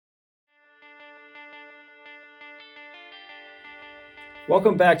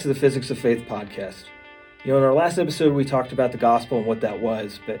Welcome back to the Physics of Faith podcast. In our last episode, we talked about the gospel and what that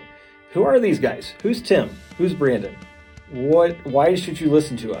was, but who are these guys? Who's Tim? Who's Brandon? Why should you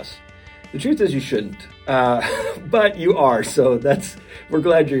listen to us? The truth is you shouldn't, but you are, so we're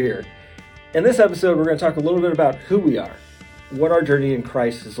glad you're here. In this episode, we're going to talk a little bit about who we are, what our journey in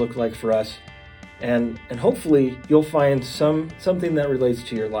Christ has looked like for us, and hopefully you'll find something that relates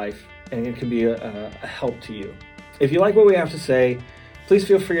to your life, and it can be a help to you. If you like what we have to say, please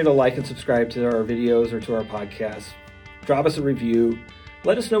feel free to like and subscribe to our videos or to our podcast. Drop us a review.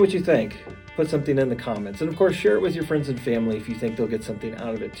 Let us know what you think. Put something in the comments. And of course, share it with your friends and family if you think they'll get something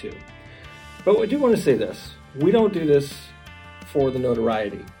out of it too. But I do want to say this. We don't do this for the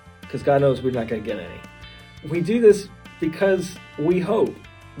notoriety, because God knows we're not going to get any. We do this because we hope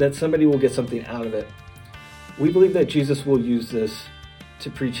that somebody will get something out of it. We believe that Jesus will use this to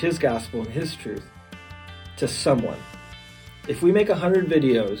preach his gospel and his truth to someone. If we make 100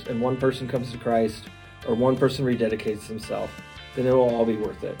 videos and one person comes to Christ or one person rededicates himself, then it will all be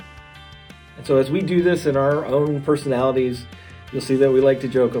worth it. And so as we do this in our own personalities, you'll see that we like to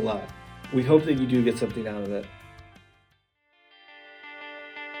joke a lot. We hope that you do get something out of it.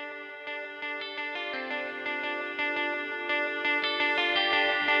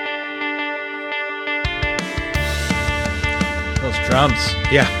 Those drums.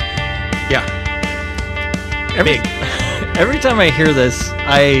 Yeah. Every time I hear this,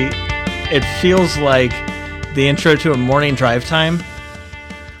 it feels like the intro to a morning drive time.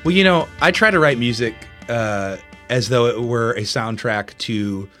 Well, I try to write music as though it were a soundtrack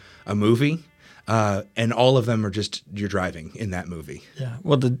to a movie, and all of them are just you're driving in that movie. Yeah.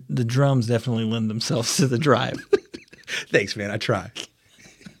 Well, the drums definitely lend themselves to the drive. Thanks, man. I try.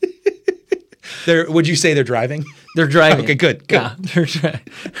 Would you say they're driving? They're driving. Okay, good. Yeah, they're driving.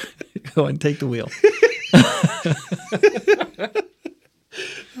 Go and take the wheel.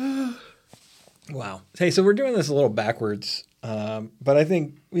 Wow. Hey, so we're doing this a little backwards, but I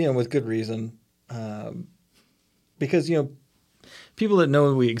think, with good reason, because, people that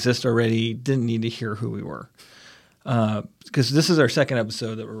know we exist already didn't need to hear who we were, because this is our second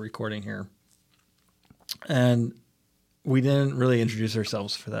episode that we're recording here, and we didn't really introduce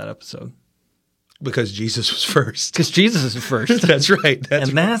ourselves for that episode. Because Jesus was first. Because Jesus is first. That's right.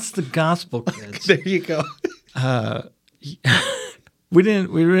 That's the gospel, kids. There you go. We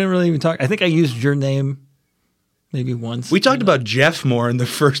didn't really even talk. I think I used your name maybe once. We talked about Jeff more in the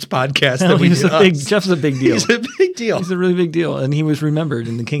first podcast that we did. Jeff's a big deal. He's a big deal. He's a really big deal, and he was remembered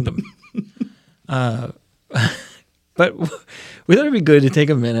in the kingdom. But we thought it'd be good to take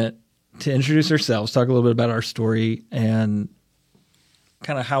a minute to introduce ourselves, talk a little bit about our story, and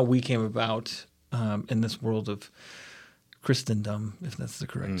kind of how we came about in this world of Christendom, if that's the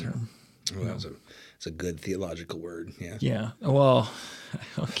correct term. Well, it's a good theological word. Yeah. Yeah. Well,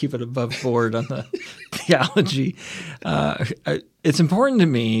 I'll keep it above board on the theology. It's important to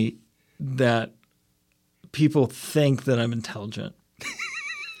me that people think that I'm intelligent.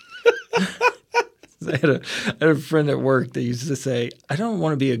 I had a friend at work that used to say, I don't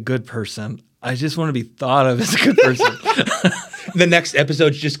want to be a good person. I just want to be thought of as a good person. The next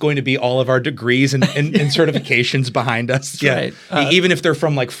episode's just going to be all of our degrees and certifications behind us. That's right. Even if they're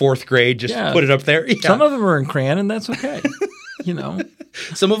from like fourth grade, just put it up there. Yeah. Some of them are in crayon, and that's okay.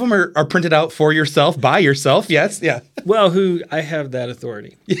 Some of them are printed out for yourself, by yourself. Yes. Yeah. Well, I have that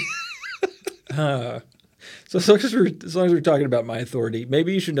authority. So as long as we're talking about my authority,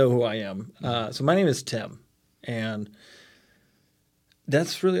 maybe you should know who I am. So my name is Tim, and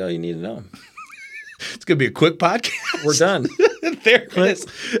that's really all you need to know. It's going to be a quick podcast. We're done. There it is.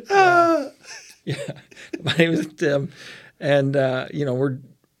 Yeah. My name is Tim, and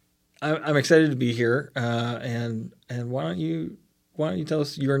I'm excited to be here. And why don't you tell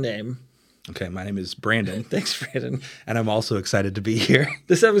us your name? Okay, my name is Brandon. Thanks, Brandon. And I'm also excited to be here.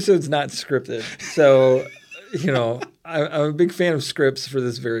 This episode's not scripted, so I'm a big fan of scripts for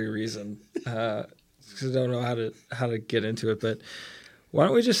this very reason. Because I don't know how to get into it, but why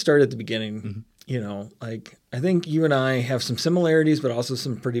don't we just start at the beginning? Mm-hmm. I think you and I have some similarities, but also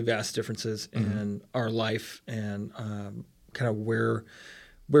some pretty vast differences in our life and kind of where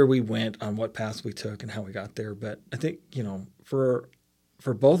we went on what paths we took and how we got there. But I think, for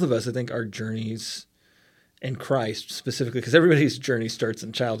both of us, I think our journeys in Christ specifically, because everybody's journey starts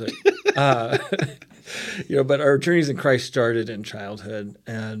in childhood, but our journeys in Christ started in childhood.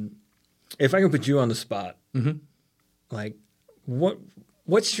 And if I can put you on the spot,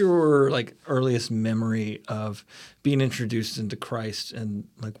 what's your earliest memory of being introduced into Christ, and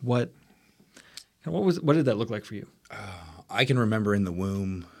what did that look like for you? I can remember in the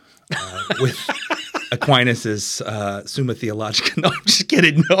womb Aquinas's Summa Theologica. No, I'm just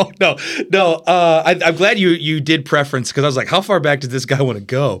kidding. No. I'm glad you did preference, because I was like, how far back did this guy want to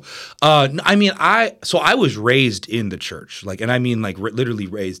go? I mean, I was raised in the church, like, and I mean, like, literally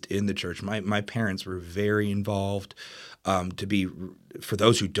raised in the church. My parents were very involved. For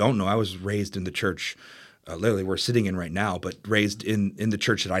those who don't know, I was raised in the church. Literally, we're sitting in right now, but raised in the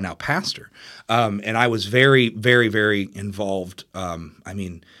church that I now pastor, and I was very, very, very involved. I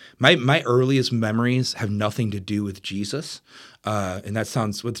mean, my earliest memories have nothing to do with Jesus, and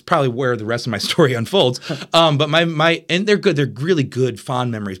it's probably where the rest of my story unfolds. But and they're good, they're really good,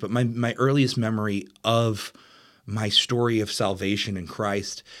 fond memories. But my earliest memory of my story of salvation in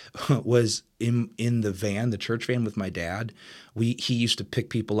Christ was in the van, the church van with my dad. He used to pick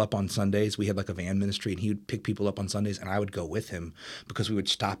people up on Sundays. We had like a van ministry, and he would pick people up on Sundays, and I would go with him because we would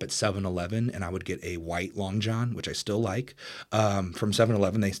stop at 7-Eleven, and I would get a white Long John, which I still like, from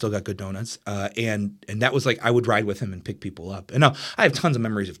 7-Eleven. They still got good donuts. And that was like, I would ride with him and pick people up. And now I have tons of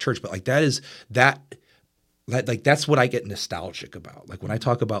memories of church, but like that's what I get nostalgic about. Like when I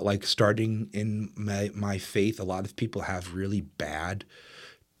talk about like starting in my faith, a lot of people have really bad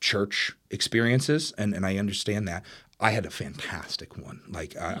church experiences, and I understand that. I had a fantastic one.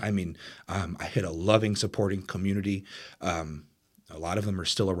 Like, I had a loving, supporting community. A lot of them are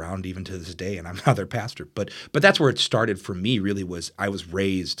still around even to this day, and I'm now their pastor. But that's where it started for me. Really, was I was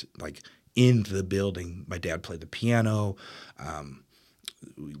raised like in the building. My dad played the piano.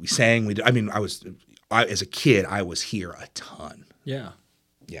 We sang. As a kid, I was here a ton. Yeah.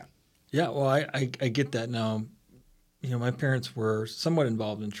 Yeah. Yeah. Well, I get that now. You know, my parents were somewhat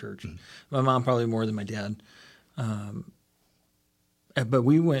involved in church. Mm-hmm. My mom probably more than my dad. But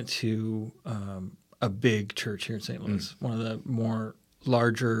we went to a big church here in St. Louis, one of the more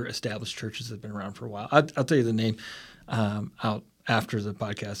larger established churches that have been around for a while. I'll tell you the name out after the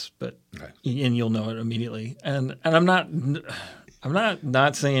podcast, but okay. And you'll know it immediately. And I'm not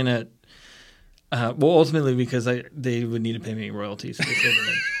saying it. Ultimately because they would need to pay me royalties.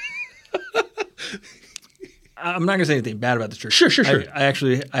 I'm not going to say anything bad about the church. Sure.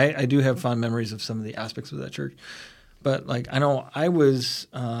 I do have fond memories of some of the aspects of that church. But like, I know I was,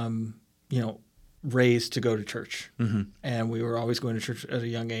 raised to go to church. Mm-hmm. And we were always going to church at a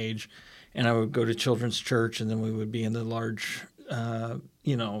young age. And I would go to children's church, and then we would be in the large,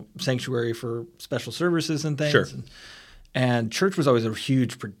 sanctuary for special services and things. Sure. And church was always a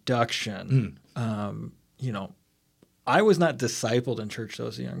huge production. I was not discipled in church though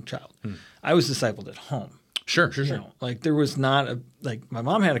as a young child. I was discipled at home. Sure. Like there was not my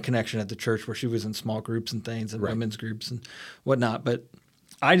mom had a connection at the church where she was in small groups and things and women's groups and whatnot, but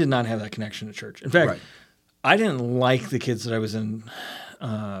I did not have that connection to church. In fact, I didn't like the kids that I was in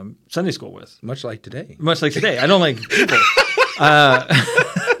Sunday school with. Much like today. I don't like people.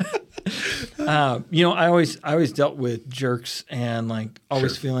 I always dealt with jerks and like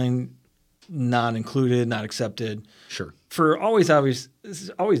always feeling not included, not accepted. Sure. For always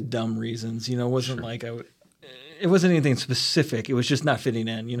dumb reasons. It wasn't like it wasn't anything specific. It was just not fitting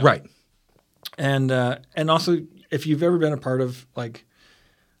in. Right. And also, if you've ever been a part of like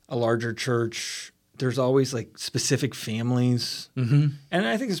a larger church, there's always like specific families, and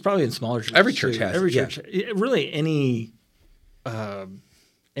I think it's probably in smaller churches. Every church has. Every church, really, any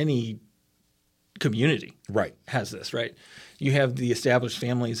community has this, right? You have the established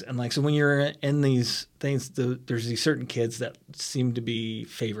families, and like so when you're in these things, there's these certain kids that seem to be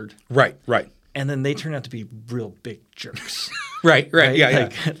favored, right, and then they turn out to be real big jerks, right,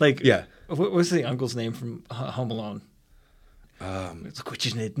 yeah. What was the uncle's name from Home Alone? Look what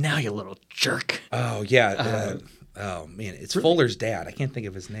you did now, you little jerk. Oh yeah. Oh man, it's Fuller's dad. I can't think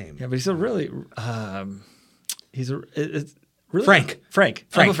of his name. Yeah, but he's a really really Frank.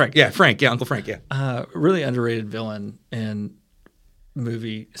 Uncle Frank. Yeah, Frank. Yeah, Uncle Frank. Yeah. Really underrated villain in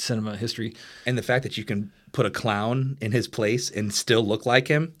movie cinema history. And the fact that you can put a clown in his place and still look like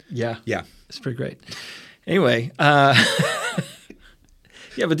him. Yeah. Yeah. It's pretty great. Anyway, but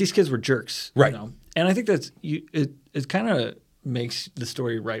these kids were jerks. Right. And I think it kind of makes the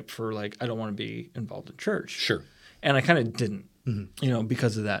story ripe for like, I don't want to be involved in church. Sure. And I kind of didn't,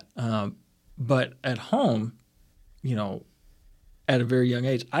 because of that. But at home, at a very young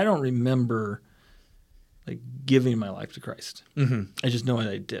age, I don't remember like giving my life to Christ. Mm-hmm. I just know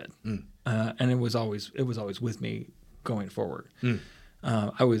that I did, and it was always with me going forward.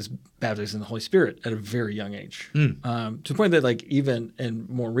 I was baptized in the Holy Spirit at a very young age, to the point that like even in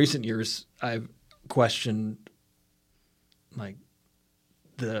more recent years, I've questioned like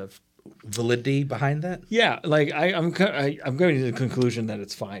the validity behind that. Yeah, like I'm going to the conclusion that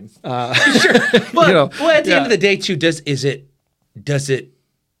it's fine. Sure. Well, at the end of the day, too, does it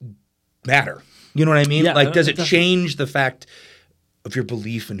matter? You know what I mean? Yeah, Like, does it definitely. change the fact of your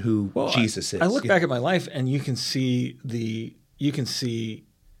belief in who Jesus is? I look Yeah. back at my life, and I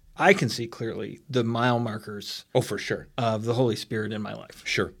can see clearly the mile markers Oh, for sure. of the Holy Spirit in my life.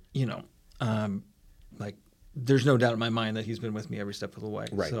 Sure. You know, like there's no doubt in my mind that He's been with me every step of the way.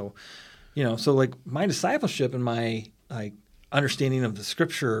 Right. So, so like my discipleship and my like understanding of the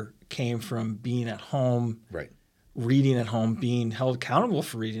Scripture came from being at home, Right. reading at home, being held accountable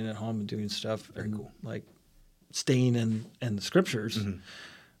for reading at home and doing stuff, and like staying in the Scriptures.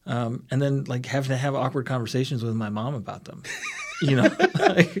 And then like having to have awkward conversations with my mom about them.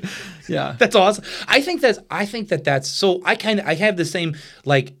 Like, yeah. That's awesome. I think that's so. I have the same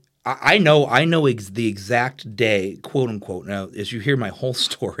like. I know the exact day, quote unquote. Now, as you hear my whole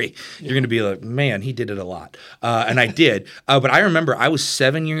story, you're going to be like, man, he did it a lot. And I did. But I remember I was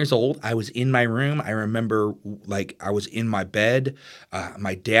 7 years old. I was in my room. I remember like I was in my bed.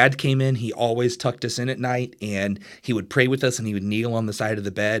 My dad came in. He always tucked us in at night, and he would pray with us, and he would kneel on the side of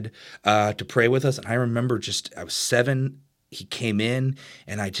the bed to pray with us. And I remember I was 7. He came in,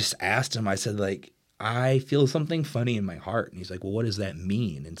 and I just asked him, I said, like, I feel something funny in my heart. And he's like, well, what does that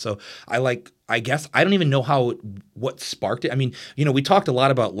mean? And so I guess I don't even know what sparked it. I mean, we talked a lot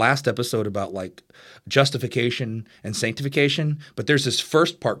about last episode about like justification and sanctification, but there's this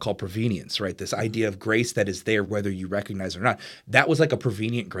first part called prevenience, right? This idea of grace that is there whether you recognize it or not. That was like a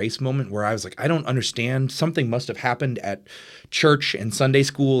prevenient grace moment where I was like, I don't understand. Something must have happened at church and Sunday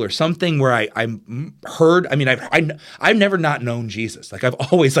school or something where I heard. I mean, I've never not known Jesus. Like I've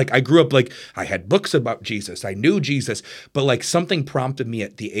always like I grew up like I had books about Jesus. I knew Jesus, but like something prompted me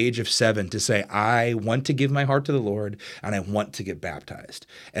at the age of 7 to say, I want to give my heart to the Lord and I want to get baptized.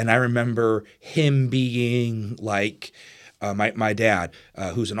 And I remember him being like, my dad,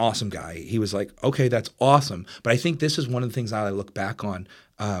 who's an awesome guy, he was like, okay, that's awesome. But I think this is one of the things I look back on,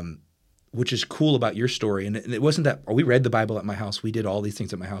 which is cool about your story. And it wasn't that we read the Bible at my house. We did all these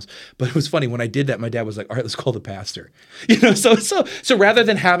things at my house. But it was funny when I did that, my dad was like, all right, let's call the pastor. So rather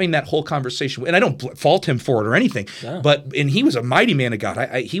than having that whole conversation, and I don't fault him for it or anything, and he was a mighty man of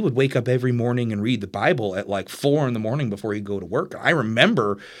God. He would wake up every morning and read the Bible at like 4 a.m. before he'd go to work. I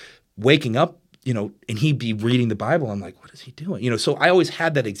remember waking up, and he'd be reading the Bible. I'm like, what is he doing? So I always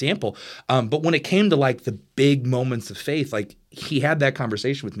had that example. But when it came to like the big moments of faith, like he had that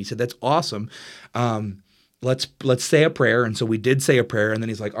conversation with me. He said, that's awesome. Let's say a prayer. And so we did say a prayer. And then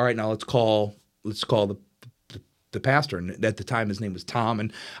he's like, all right, now let's call the pastor. And at the time, his name was Tom.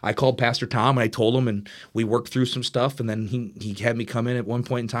 And I called Pastor Tom and I told him, and we worked through some stuff. And then he had me come in at one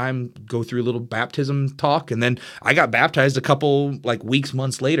point in time, go through a little baptism talk. And then I got baptized a couple like weeks,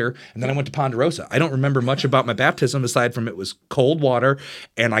 months later. And then I went to Ponderosa. I don't remember much about my baptism aside from it was cold water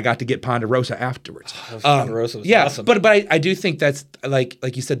and I got to get Ponderosa afterwards. Ponderosa was awesome. But I do think that's like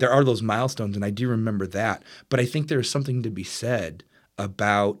you said, there are those milestones. And I do remember that. But I think there's something to be said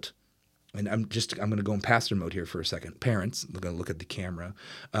about, and I'm going to go in pastor mode here for a second. Parents, I'm going to look at the camera.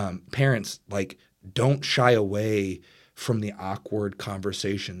 Parents, like, don't shy away from the awkward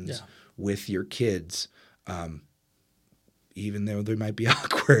conversations with your kids, even though they might be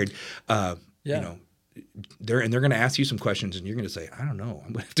awkward. They're going to ask you some questions, and you're going to say, I don't know.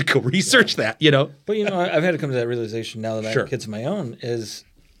 I'm going to have to go research that, But, I've had to come to that realization now that I have kids of my own is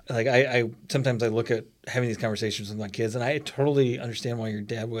like I sometimes I look at having these conversations with my kids, and I totally understand why your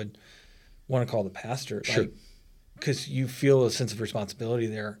dad would want to call the pastor, because you feel a sense of responsibility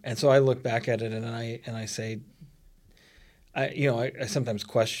there. And so I look back at it and I say, I sometimes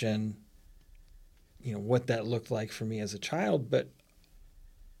question, what that looked like for me as a child, but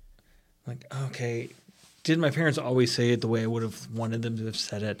like, okay, did my parents always say it the way I would have wanted them to have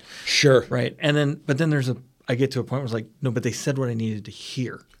said it? Sure. Right. But then I get to a point where it's like, no, but they said what I needed to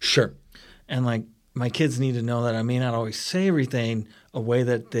hear. Sure. And like, my kids need to know that I may not always say everything a way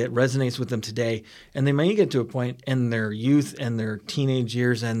that resonates with them today. And they may get to a point in their youth and their teenage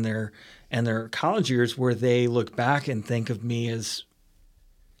years and their college years where they look back and think of me as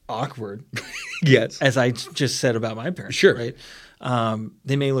awkward. Yes. As I just said about my parents. Sure. Right.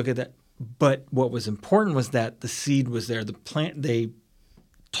 They may look at that. But what was important was that the seed was there. The plant, they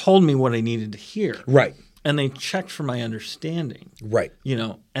told me what I needed to hear. Right. And they checked for my understanding. Right.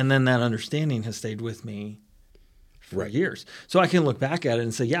 And then that understanding has stayed with me for years. So I can look back at it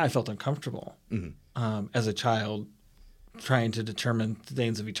and say, yeah, I felt uncomfortable as a child trying to determine the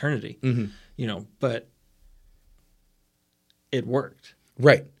things of eternity, but it worked.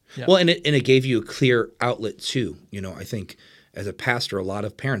 Right. Yeah. Well, and it gave you a clear outlet too. I think as a pastor, a lot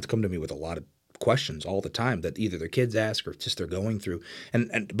of parents come to me with a lot of questions all the time that either their kids ask or just they're going through.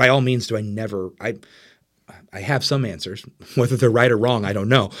 And by all means, I have some answers. Whether they're right or wrong, I don't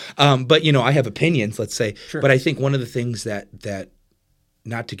know. But I have opinions, let's say. Sure. But I think one of the things that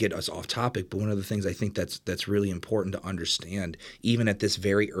not to get us off topic, but one of the things I think that's really important to understand, even at this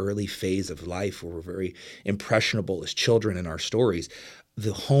very early phase of life where we're very impressionable as children in our stories,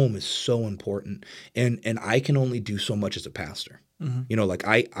 the home is so important. And I can only do so much as a pastor. Like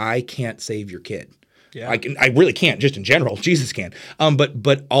I can't save your kid. Yeah. I really can't, just in general. Jesus can.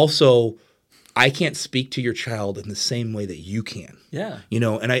 But also I can't speak to your child in the same way that you can. Yeah.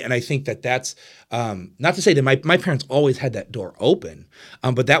 And I think that's not to say that my parents always had that door open,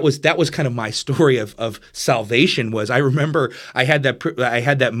 but that was kind of my story of salvation. Was I remember I had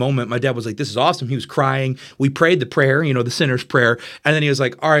that moment. My dad was like, "This is awesome." He was crying. We prayed the prayer, the sinner's prayer, and then he was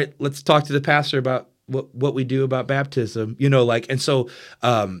like, "All right, let's talk to the pastor about what we do about baptism." And so.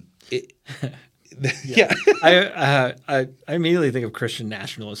 Yeah. I immediately think of Christian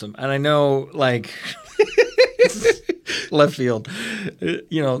nationalism, and I know left field,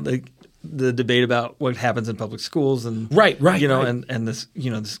 the debate about what happens in public schools and right. And this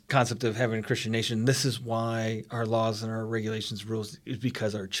this concept of having a Christian nation. This is why our laws and our regulations rules is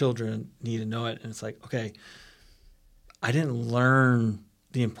because our children need to know it. And it's like, okay, I didn't learn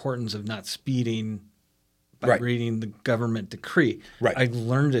the importance of not speeding by reading the government decree. Right. I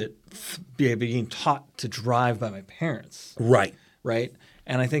learned it being taught to drive by my parents. Right. Right.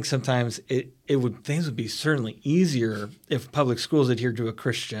 And I think sometimes things would be certainly easier if public schools adhered to a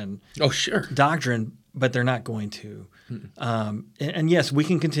Christian doctrine, but they're not going to. And yes, we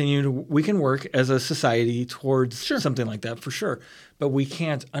can work as a society towards something like that for sure, but we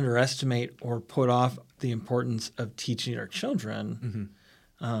can't underestimate or put off the importance of teaching our children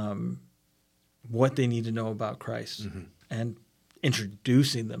what they need to know about Christ and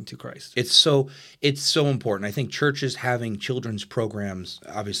introducing them to Christ. It's so important. I think churches having children's programs,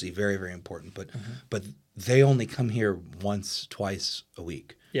 obviously very, very important, but they only come here once, twice a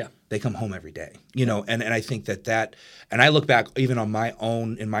week. Yeah. They come home every day, and I think that, and I look back even on my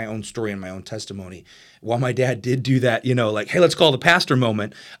own story and my own testimony, while my dad did do that, like, hey, let's call the pastor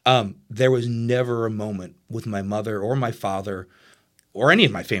moment, there was never a moment with my mother or my father or any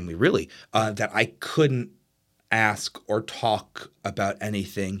of my family really, that I couldn't ask or talk about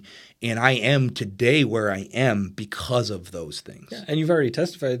anything. And I am today where I am because of those things. Yeah, and you've already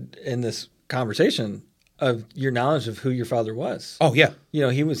testified in this conversation of your knowledge of who your father was. Oh, yeah.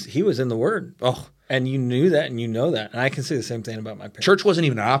 He was in the Word. Oh. And you knew that and you know that. And I can say the same thing about my parents. Church wasn't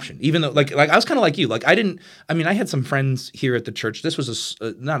even an option, even though like I was kind of like you. Like I had some friends here at the church. This was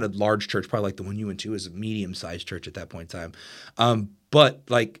not a large church, probably like the one you went to. It was a medium-sized church at that point in time. But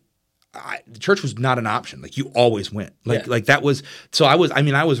like the church was not an option. Like you always went. Like that was so I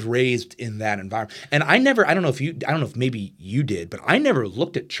was raised in that environment. And I don't know if maybe you did, but I never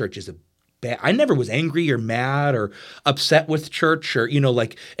looked at church as I never was angry or mad or upset with church or,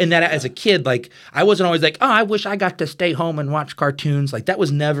 and that as a kid, like I wasn't always like, oh, I wish I got to stay home and watch cartoons. Like that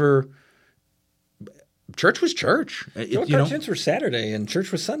was never, church was church. Cartoons were Saturday and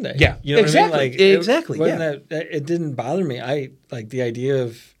church was Sunday. Yeah, you know exactly. What I mean? Exactly. It didn't bother me. I like the idea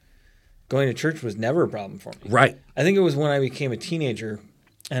of going to church was never a problem for me. Right. I think it was when I became a teenager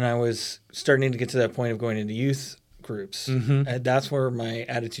and I was starting to get to that point of going into youth groups. And that's where my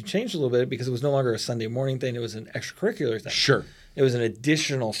attitude changed a little bit because it was no longer a Sunday morning thing. It was an extracurricular thing. Sure. It was an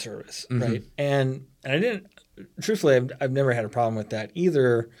additional service, right? And I didn't, truthfully, I've never had a problem with that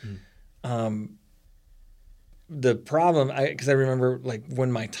either. The problem, because I remember like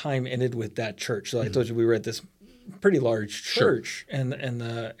when my time ended with that church. So I told you we were at this pretty large church in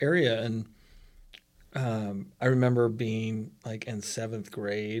the area. And I remember being like in 7th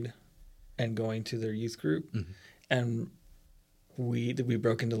grade and going to their youth group. And we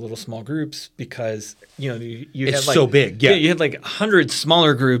broke into little small groups because you it's had like so big. Yeah, you had like 100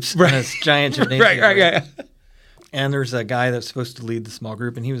 smaller groups in this giant gymnasium. right. And there's a guy that's supposed to lead the small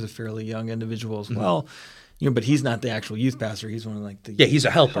group, and he was a fairly young individual as well. But he's not the actual youth pastor. He's one of like the he's a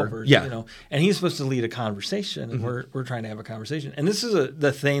helper. Helpers, yeah, and he's supposed to lead a conversation, and we're trying to have a conversation. And this is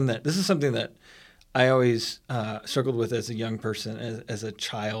this is something that I always struggled with as a young person, as a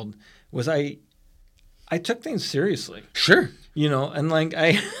child, was I took things seriously. Sure. And like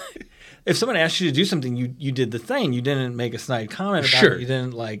if someone asked you to do something, you did the thing. You didn't make a snide comment about sure. it. You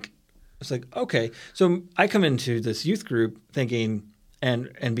didn't it's like, okay. So I come into this youth group thinking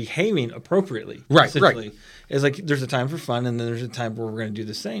and behaving appropriately. Right. It's like there's a time for fun and then there's a time where we're going to do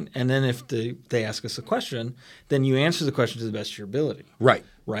this thing. And then if they ask us a question, then you answer the question to the best of your ability. Right.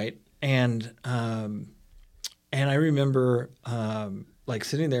 Right. And I remember like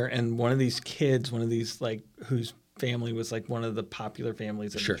sitting there and one of these kids, like whose family was like one of the popular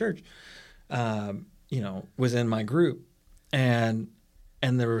families in the church, was in my group, and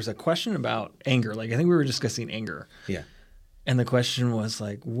there was a question about anger. Like I think we were discussing anger. Yeah. And the question was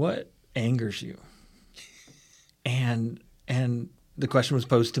like, what angers you? And the question was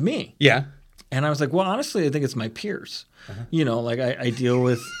posed to me. Yeah. And I was like, well, honestly, I think it's my peers. Like I deal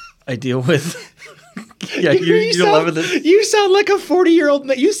with yeah, you love it. You sound like a 40-year-old.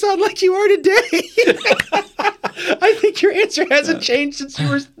 You sound like you are today. I think your answer hasn't changed since you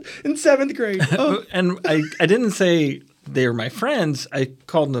were in 7th grade. Oh. And I didn't say they were my friends. I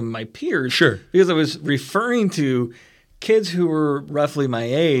called them my peers. Sure. Because I was referring to kids who were roughly my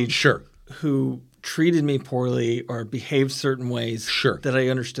age. Sure. Who treated me poorly or behaved certain ways. Sure. That I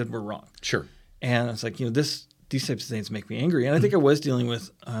understood were wrong. Sure. And I was like, these types of things make me angry. And I think I was dealing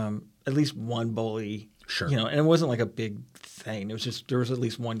with at least one bully. Sure. And it wasn't like a big thing. It was just there was at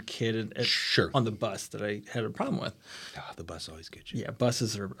least one kid Sure. on the bus that I had a problem with. Oh, the bus always gets you. Yeah,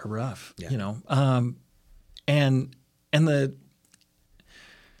 buses are rough. Yeah. And the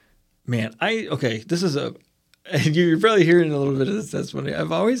man, this is you're probably hearing a little bit of this testimony.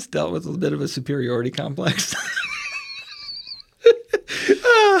 I've always dealt with a bit of a superiority complex.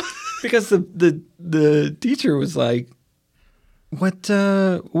 Because the teacher was like, what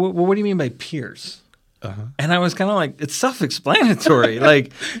do you mean by peers? Uh-huh. And I was kind of like, it's self-explanatory.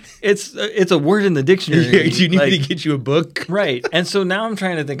 Like, it's a word in the dictionary. Do you need to get you a book? Right. And so now I'm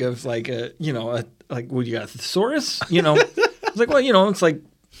trying to think of like what you got, thesaurus? It's like, well, it's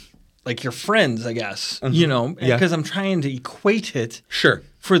like your friends, I guess, because I'm trying to equate it. Sure.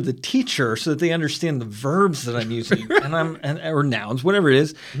 For the teacher, so that they understand the verbs that I'm using, or nouns, whatever it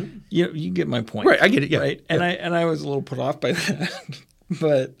is. Mm-hmm. You get my point, right? I get it, yeah. Right, and I was a little put off by that,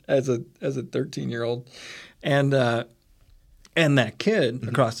 but as a 13-year-old, and that kid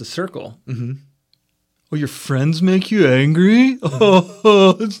across the circle. Mm-hmm. Well, your friends make you angry?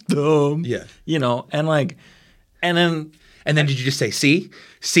 Oh, it's dumb. Yeah, and then did you just say, see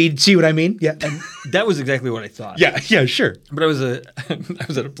what I mean? Yeah. And that was exactly what I thought. Yeah, sure. But I was at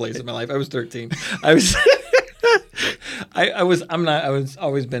a place in my life. I was 13. I was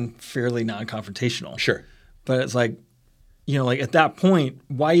always been fairly non-confrontational. Sure. But it's like, at that point,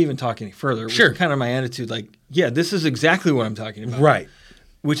 why even talk any further? Sure. Was kind of my attitude, like, yeah, this is exactly what I'm talking about. Right.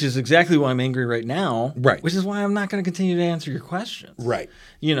 Which is exactly why I'm angry right now. Right. Which is why I'm not going to continue to answer your questions. Right.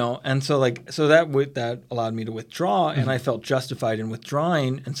 And so that allowed me to withdraw, and I felt justified in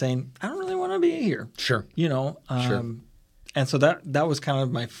withdrawing and saying, I don't really want to be here. Sure. Sure. And so that was kind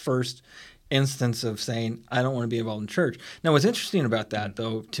of my first instance of saying, I don't want to be involved in church. Now, what's interesting about that,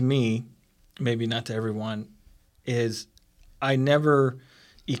 though, to me, maybe not to everyone, is I never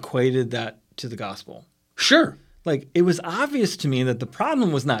equated that to the gospel. Sure. Like, it was obvious to me that the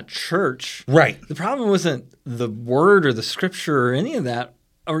problem was not church. Right. The problem wasn't the word or the scripture or any of that,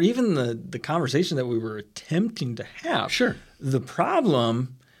 or even the conversation that we were attempting to have. Sure. The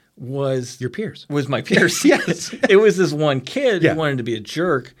problem was your peers. Was my peers. Yes. It was this one kid who wanted to be a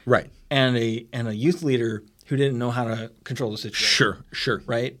jerk. Right. And a youth leader who didn't know how to control the situation. Sure.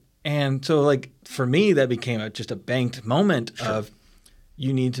 Right. And so, like, for me, that became just a banked moment of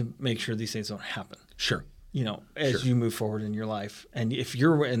you need to make sure these things don't happen. Sure. As you move forward in your life. And if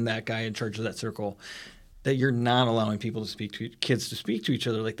you're in that guy in charge of that circle, that you're not allowing kids to speak to each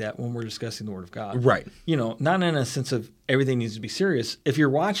other like that when we're discussing the Word of God. Right. Not in a sense of everything needs to be serious. If you're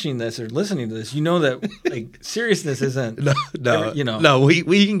watching this or listening to this, you know that like seriousness isn't. No,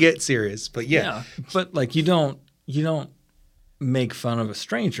 we can get serious, but yeah. But like you don't make fun of a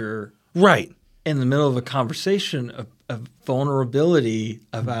stranger. Right. In the middle of a conversation of vulnerability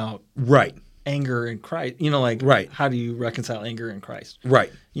about. Right. Anger in Christ, right. How do you reconcile anger in Christ?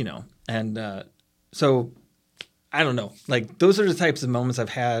 Right. And so I don't know. Like those are the types of moments I've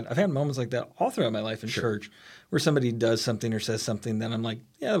had. I've had moments like that all throughout my life in church where somebody does something or says something that I'm like,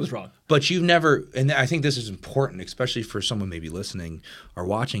 yeah, that was wrong. But you've never, and I think this is important, especially for someone maybe listening or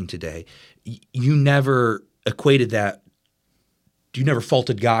watching today, you never equated that, you never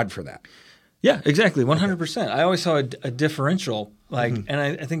faulted God for that. Yeah, exactly. 100%. I always saw a differential, and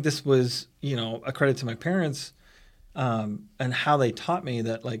I think this was, a credit to my parents, and how they taught me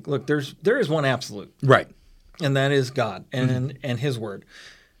that, like, look, there is one absolute, right, and that is God and His Word.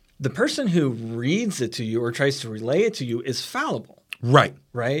 The person who reads it to you or tries to relay it to you is fallible, right,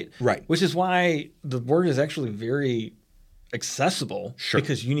 which is why the Word is actually very accessible,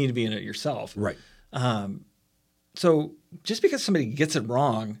 because you need to be in it yourself, right. So just because somebody gets it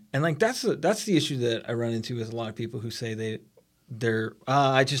wrong, and like that's the issue that I run into with a lot of people who say they're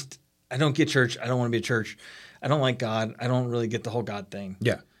I don't get church. I don't want to be a church. I don't like God. I don't really get the whole God thing.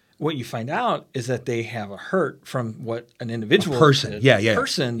 Yeah. what you find out is that they have a hurt from what an individual person. did. Yeah. A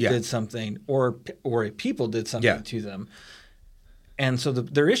person did something, or a people did something to them. And so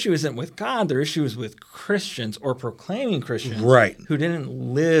their issue isn't with God. Their issue is with Christians or proclaiming Christians who didn't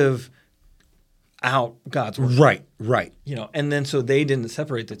live out God's word. Right. And then so they didn't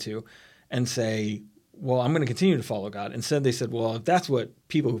separate the two and say, well, I'm going to continue to follow God. Instead, they said, well, if that's what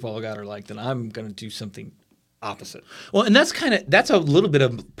people who follow God are like, then I'm going to do something opposite. Well, and that's a little bit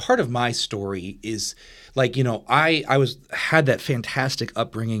of part of my story is like, I had that fantastic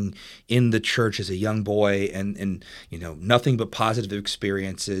upbringing in the church as a young boy and nothing but positive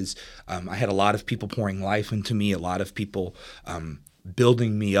experiences. I had a lot of people pouring life into me, a lot of people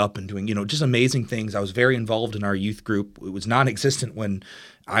building me up and doing, just amazing things. I was very involved in our youth group. It was non-existent when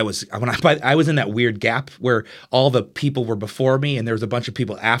I was in that weird gap where all the people were before me and there was a bunch of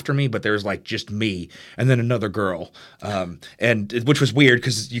people after me, but there was like just me and then another girl, and which was weird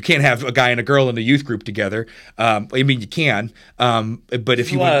because you can't have a guy and a girl in a youth group together. I mean, you can, but if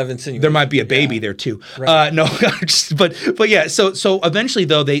there might be a baby there too. Right. No, but yeah. So eventually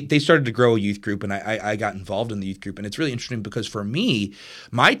though they started to grow a youth group and I got involved in the youth group, and it's really interesting because for me,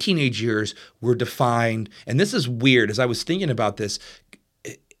 my teenage years were defined, and this is weird as I was thinking about this.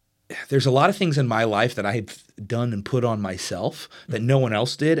 There's a lot of things in my life that I had done and put on myself that no one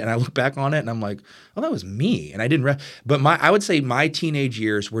else did. And I look back on it and I'm like, oh, that was me. And I didn't but I would say my teenage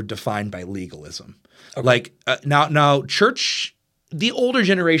years were defined by legalism. Okay. Like now church, the older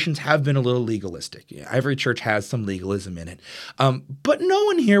generations have been a little legalistic. Yeah, every church has some legalism in it. But no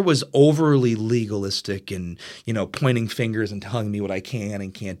one here was overly legalistic and, pointing fingers and telling me what I can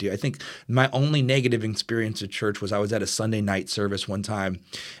and can't do. I think my only negative experience at church was I was at a Sunday night service one time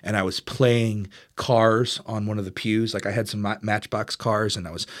and I was playing cars on one of the pews. Like I had some Matchbox cars and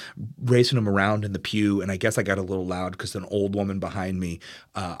I was racing them around in the pew. And I guess I got a little loud because an old woman behind me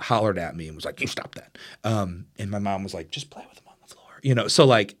hollered at me and was like, you stop that. And my mom was like, just play with them. So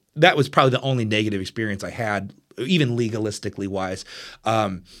like that was probably the only negative experience I had, even legalistically wise.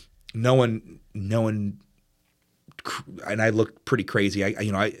 No one, and I looked pretty crazy.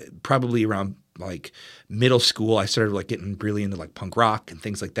 I probably around like middle school, I started like getting really into like punk rock and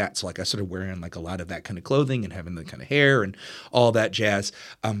things like that. So like I started wearing like a lot of that kind of clothing and having the kind of hair and all that jazz.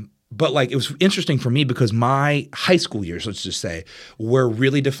 But like it was interesting for me because my high school years, let's just say, were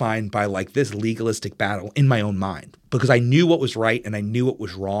really defined by like this legalistic battle in my own mind because I knew what was right and I knew what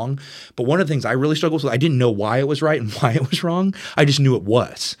was wrong. But one of the things I really struggled with, I didn't know why it was right and why it was wrong. I just knew it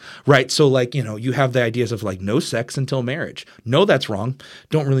was, right? So like, you have the ideas of like no sex until marriage. No, that's wrong.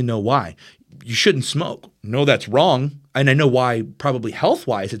 Don't really know why. You shouldn't smoke. No, that's wrong. And I know why, probably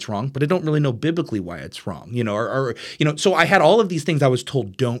health-wise, it's wrong, but I don't really know biblically why it's wrong. So I had all of these things I was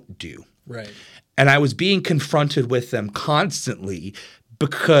told don't do. Right. And I was being confronted with them constantly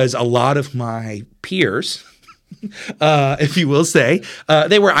because a lot of my peers, if you will say,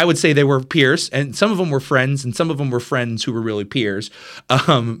 I would say they were peers, and some of them were friends, and some of them were friends who were really peers.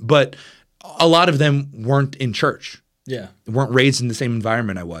 But a lot of them weren't in church. Yeah. Weren't raised in the same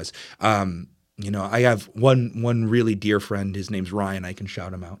environment I was. I have one really dear friend. His name's Ryan. I can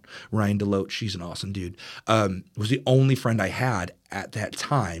shout him out. Ryan Deloach. She's an awesome dude. Was the only friend I had at that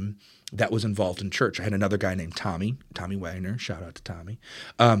time that was involved in church. I had another guy named Tommy Wagner. Shout out to Tommy,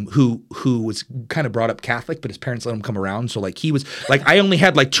 who was kind of brought up Catholic, but his parents let him come around. So like he was like I only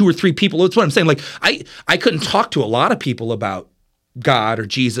had like 2 or 3 people. That's what I'm saying. Like I couldn't talk to a lot of people about God or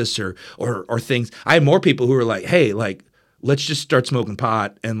Jesus or things. I had more people who were like, hey, like, let's just start smoking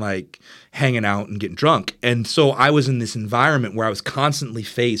pot and like hanging out and getting drunk. And so I was in this environment where I was constantly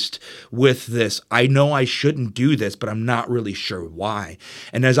faced with this, I know I shouldn't do this, but I'm not really sure why.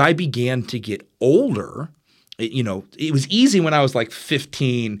 And as I began to get older, it was easy when I was like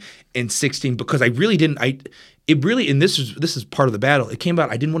 15 and 16 because I really didn't, and this is part of the battle. It came about,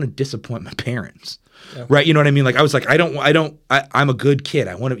 I didn't want to disappoint my parents. Yeah. Right. You know what I mean? Like I was like, I'm a good kid.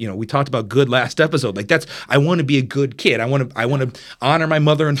 I want to, we talked about good last episode. Like I want to be a good kid. I want to honor my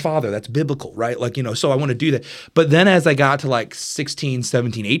mother and father. That's biblical, right? Like, so I want to do that. But then as I got to like 16,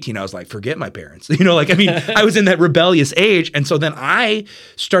 17, 18, I was like, forget my parents, I was in that rebellious age. And so then I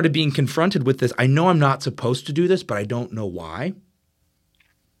started being confronted with this. I know I'm not supposed to do this, but I don't know why.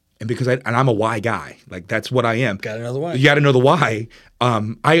 And because I'm a why guy, like that's what I am. Got to know the why. You got to know the why.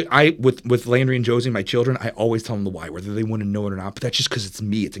 I with Landry and Josie, my children, I always tell them the why, whether they want to know it or not. But that's just because it's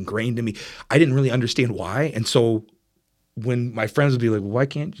me. It's ingrained in me. I didn't really understand why, and so when my friends would be like, well, "Why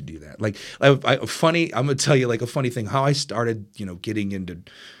can't you do that?" Like, I'm gonna tell you like a funny thing. How I started, getting into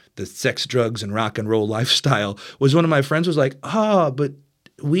the sex, drugs, and rock and roll lifestyle was one of my friends was like, but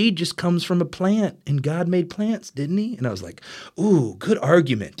weed just comes from a plant, and God made plants, didn't he? And I was like, ooh, good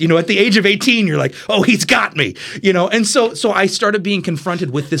argument. You know, at the age of 18, you're like, oh, he's got me, you know? And so I started being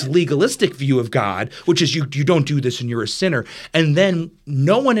confronted with this legalistic view of God, which is you don't do this and you're a sinner. And then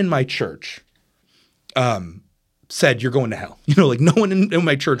no one in my church said you're going to hell. You know, like no one in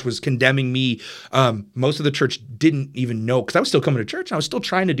my church was condemning me. Most of the church didn't even know, because I was still coming to church and I was still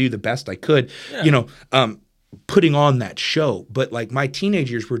trying to do the best I could, you know, putting on that show. But like my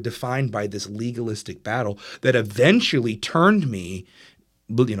teenage years were defined by this legalistic battle that eventually turned me,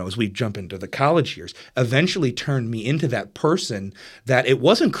 you know, as we jump into the college years, eventually turned me into that person that it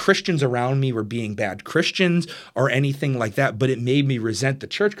wasn't Christians around me were being bad Christians or anything like that, but it made me resent the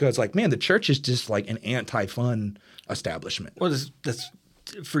church, because like, man, the church is just like an anti-fun establishment. Well, that's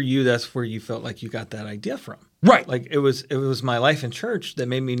for you. That's where you felt like you got that idea from, right? Like it was my life in church that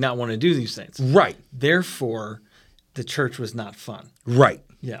made me not want to do these things, right? Therefore, the church was not fun, right?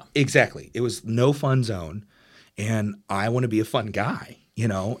 Yeah, exactly. It was no fun zone, and I want to be a fun guy. You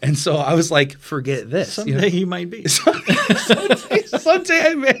know, and so I was like, forget this. Someday you might be. Someday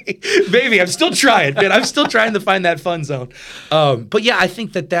I may. Maybe. I'm still trying, man. I'm still trying to find that fun zone. But yeah, I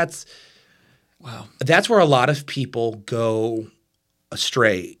think that's where a lot of people go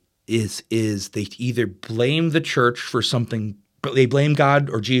astray is they either blame the church for something, but they blame God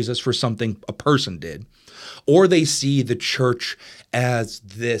or Jesus for something a person did, or they see the church as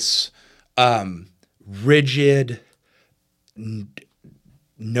this rigid,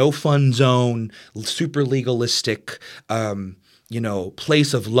 no fun zone, super legalistic, you know,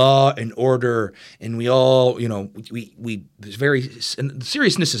 place of law and order, and we all, you know, we very, and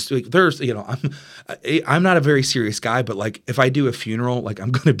seriousness is, there's, you know, I'm not a very serious guy, but like if I do a funeral, like I'm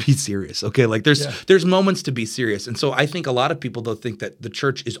gonna be serious, okay? Like there's moments to be serious, and so I think a lot of people though think that the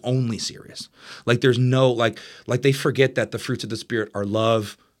church is only serious, like there's no like they forget that the fruits of the Spirit are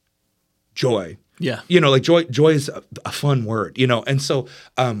love, joy. Yeah. You know, like joy is a fun word, you know. And so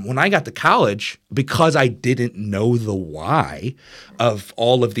when I got to college, because I didn't know the why of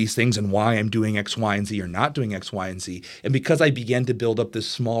all of these things and why I'm doing X, Y, and Z or not doing X, Y, and Z, and because I began to build up this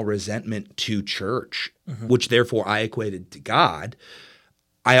small resentment to church, which therefore I equated to God,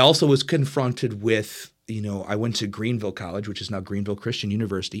 I also was confronted with, you know, I went to Greenville College, which is now Greenville Christian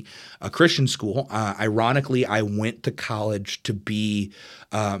University, a Christian school. Ironically, I went to college to be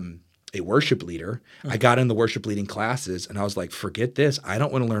a worship leader. I got in the worship leading classes and I was like, forget this. I don't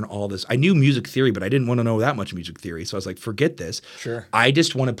want to learn all this. I knew music theory, but I didn't want to know that much music theory. So I was like, forget this. Sure. I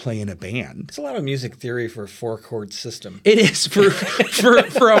just want to play in a band. It's a lot of music theory for a 4-chord system. It is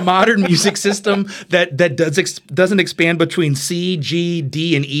for a modern music system that doesn't expand between C, G,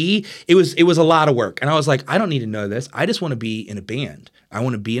 D, and E. It was a lot of work. And I was like, I don't need to know this. I just want to be in a band. I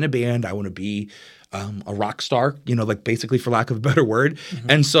want to be in a band. I want to be a rock star, you know, like basically for lack of a better word.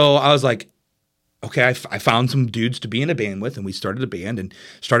 And so I was like, okay, I found some dudes to be in a band with, and we started a band and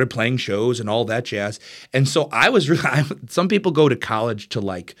started playing shows and all that jazz. And so I was really, some people go to college to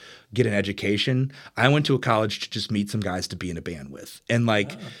like get an education. I went to a college to just meet some guys to be in a band with. And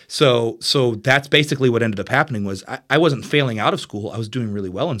like, so that's basically what ended up happening was I wasn't failing out of school. I was doing really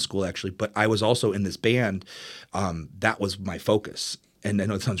well in school actually, but I was also in this band. That was my focus. And I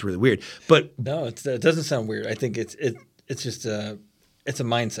know it sounds really weird, but no, it doesn't sound weird. I think it's just it's a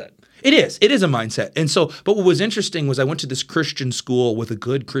mindset. It is a mindset. And so, but what was interesting was I went to this Christian school with a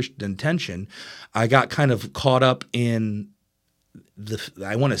good Christian intention. I got kind of caught up in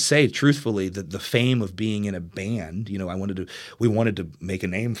I want to say truthfully the fame of being in a band. You know, we wanted to make a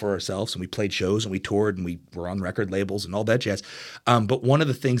name for ourselves, and we played shows and we toured and we were on record labels and all that jazz. But one of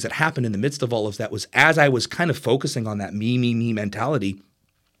the things that happened in the midst of all of that was as I was kind of focusing on that me mentality,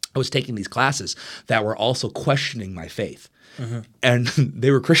 I was taking these classes that were also questioning my faith. And they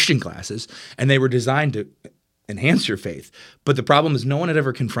were Christian classes, and they were designed to enhance your faith. But the problem is no one had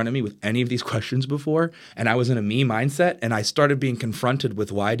ever confronted me with any of these questions before, and I was in a me mindset, and I started being confronted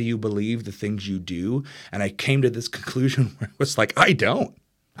with why do you believe the things you do? And I came to this conclusion where it was like, I don't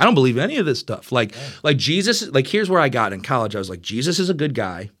believe any of this stuff. Like Jesus, like here's where I got in college. I was like, Jesus is a good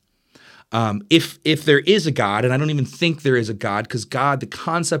guy. If there is a God, and I don't even think there is a God, because God, the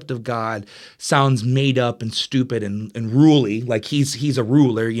concept of God sounds made up and stupid and ruly, like he's a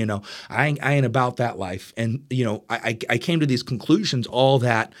ruler, you know. I ain't about that life. And, you know, I came to these conclusions, all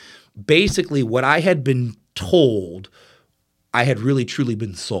that basically what I had been told, I had really truly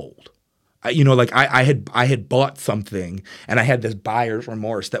been sold. You know, like I had bought something and I had this buyer's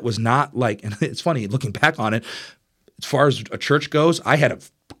remorse that was not like, and it's funny looking back on it, as far as a church goes, I had a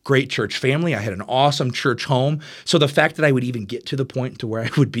great church family. I had an awesome church home. So the fact that I would even get to the point to where I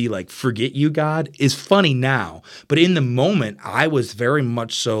would be like, forget you, God, is funny now. But in the moment, I was very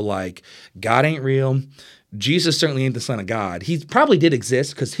much so like, God ain't real. Jesus certainly ain't the Son of God. He probably did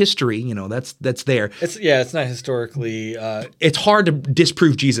exist because history, that's there. It's not historically. It's hard to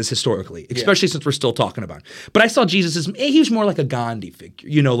disprove Jesus historically, especially since we're still talking about him. But I saw Jesus as he was more like a Gandhi figure,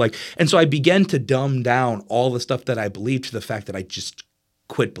 and so I began to dumb down all the stuff that I believed to the fact that I just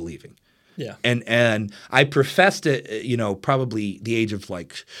quit believing. Yeah. And I professed it, probably the age of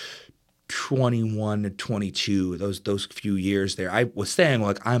like 21 to 22, those few years there. I was saying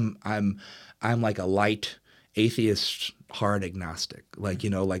like I'm like a light atheist, hard agnostic. Like,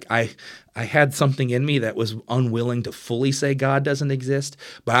 I had something in me that was unwilling to fully say God doesn't exist,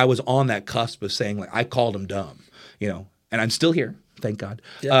 but I was on that cusp of saying like I called him dumb, and I'm still here. Thank God.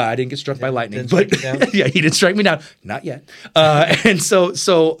 Yeah. I didn't get struck by lightning, Didn't but strike you down. yeah, he didn't strike me down, not yet. And so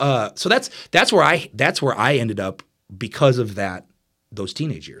that's where I ended up because of those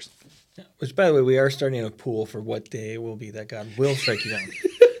teenage years. Yeah. Which, by the way, we are starting a pool for what day will be that God will strike you down.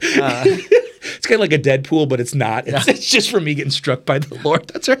 It's kind of like a Deadpool, but it's not. It's just for me getting struck by the Lord.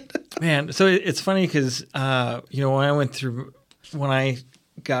 That's right. Man, so it's funny because when I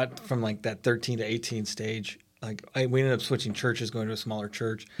got from like that 13 to 18 stage, like we ended up switching churches, going to a smaller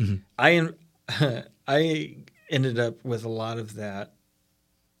church. Mm-hmm. I ended up with a lot of that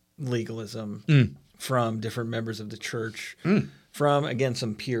legalism from different members of the church, from again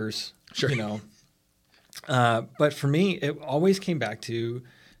some peers, Sure. But for me, it always came back to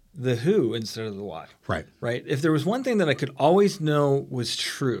the who instead of the why. Right. Right. If there was one thing that I could always know was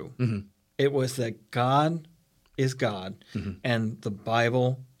true, it was that God is God and the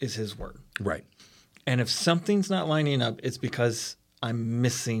Bible is His word. Right. And if something's not lining up, it's because I'm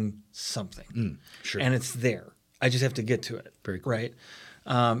missing something. Sure. And it's there. I just have to get to it. Very cool.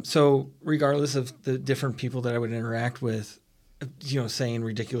 Right. So regardless of the different people that I would interact with, saying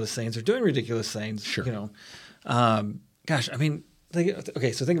ridiculous things or doing ridiculous things, Sure. Gosh, I mean,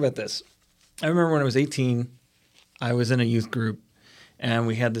 so think about this. I remember when I was 18, I was in a youth group and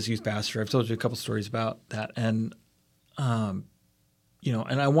we had this youth pastor. I've told you a couple stories about that. And, and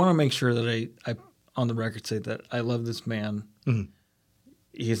I want to make sure that I on the record say that I love this man. Mm-hmm.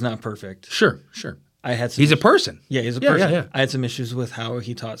 He's not perfect. Sure. I had some He's a person. Yeah, he's a person. Yeah. I had some issues with how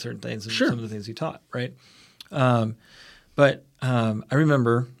he taught certain things and Sure. some of the things he taught, right? But I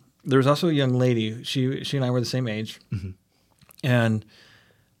remember there was also a young lady. She and I were the same age. Mm-hmm. And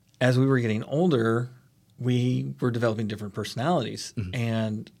as we were getting older, we were developing different personalities. Mm-hmm.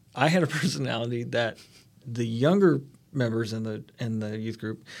 And I had a personality that the younger members in the youth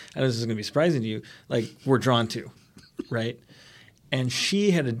group, and this is going to be surprising to you, like were drawn to, right? And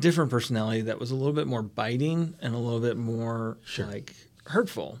she had a different personality that was a little bit more biting and a little bit more like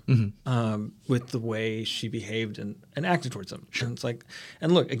hurtful with the way she behaved and acted towards them. Sure. And it's like,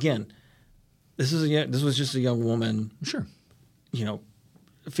 and look, again, this was just a young woman. Sure.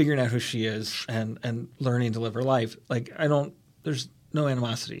 Figuring out who she is and learning to live her life. Like there's no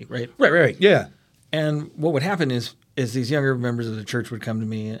animosity, right? Right. Yeah. And what would happen is these younger members of the church would come to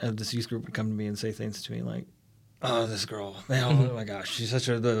me, this youth group would come to me and say things to me like, "Oh, this girl, man, oh my gosh, she's such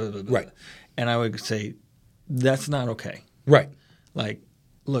a blah, blah, blah." Right." And I would say, "That's not okay." Right. Like,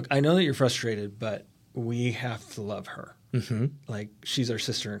 look, I know that you're frustrated, but we have to love her. Mm-hmm. Like, she's our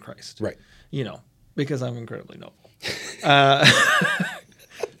sister in Christ. Right. Because I'm incredibly noble.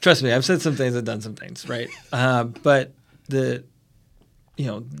 Trust me, I've said some things and done some things, right? But that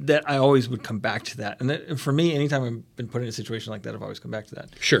I always would come back to that. And for me, anytime I've been put in a situation like that, I've always come back to that.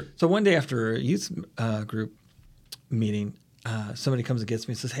 Sure. So one day after a youth group meeting, somebody comes and gets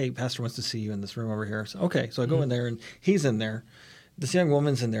me and says, "Hey, pastor wants to see you in this room over here." So, okay. So I go in there and he's in there. This young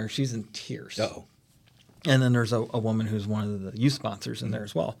woman's in there. She's in tears. Uh-oh. And then there's a woman who's one of the youth sponsors in there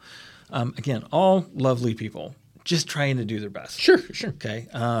as well. Again, all lovely people, just trying to do their best. Sure. Okay.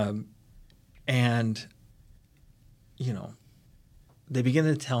 And, they begin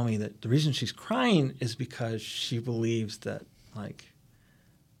to tell me that the reason she's crying is because she believes that, like,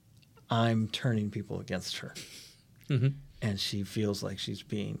 I'm turning people against her. Mm-hmm. And she feels like she's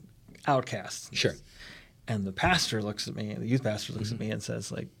being outcast. Sure. And the pastor looks at me, the youth pastor looks at me and says,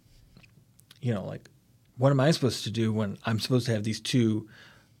 like, what am I supposed to do when I'm supposed to have these two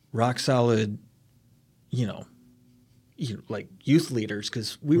rock solid, like youth leaders?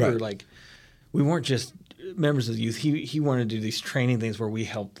 Because we were like, we weren't just members of the youth. He wanted to do these training things where we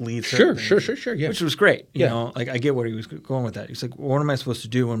helped lead. Sure. Yeah. Which was great. You know, like I get what he was going with that. He's like, what am I supposed to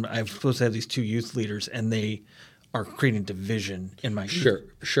do when I'm supposed to have these two youth leaders and they are creating division in my youth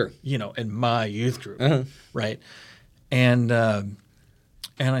group, Sure. in my youth group, right? And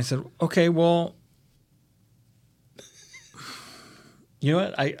And I said, okay, well, you know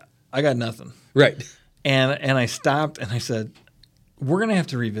what? I got nothing. Right. And I stopped and I said, we're going to have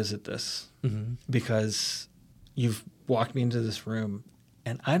to revisit this because you've walked me into this room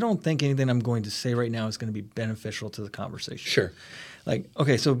and I don't think anything I'm going to say right now is going to be beneficial to the conversation. Sure. Like,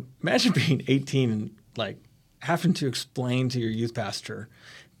 okay, so imagine being 18 and like having to explain to your youth pastor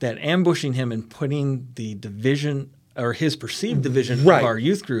that ambushing him and putting the division or his perceived division Right. of our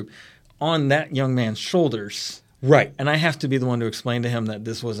youth group on that young man's shoulders. Right. And I have to be the one to explain to him that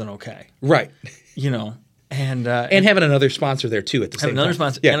this wasn't okay. Right. You know, and having another sponsor there too at the same time. another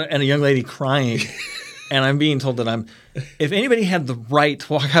sponsor Yeah. and a young lady crying. And I'm being told that if anybody had the right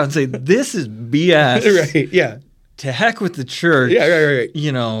to walk out and say, this is BS. Right. Yeah. To heck with the church. Yeah. Right.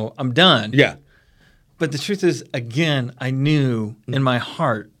 You know, I'm done. Yeah. But the truth is, again, I knew in my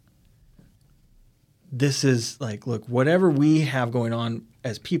heart, this is like, look, whatever we have going on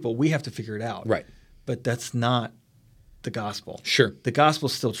as people, we have to figure it out. Right. But that's not the gospel. Sure. The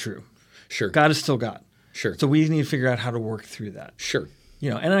gospel's still true. Sure. God is still God. Sure. So we need to figure out how to work through that. Sure. You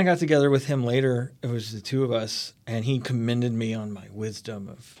know, and I got together with him later. It was the two of us, and he commended me on my wisdom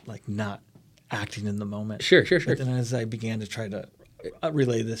of like not acting in the moment. Sure. But then as I began to try to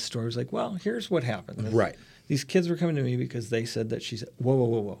relay this story, I was like, well, here's what happened. Right. These kids were coming to me because they said that she's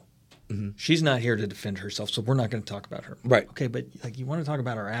whoa. She's not here to defend herself, so we're not going to talk about her. Right. Okay, but like you want to talk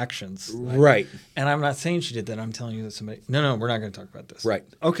about her actions. Right. And I'm not saying she did that. I'm telling you that somebody. No, we're not going to talk about this. Right.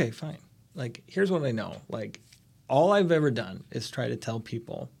 Okay, fine. Like here's what I know. Like all I've ever done is try to tell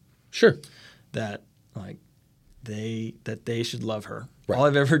people Sure. that like they should love her. Right. All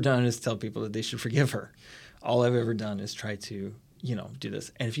I've ever done is tell people that they should forgive her. All I've ever done is try to, you know, do this.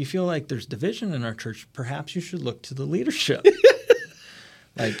 And if you feel like there's division in our church, perhaps you should look to the leadership.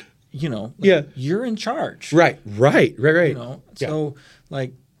 Like, you know, Yeah. you're in charge. Right. You know, Yeah. so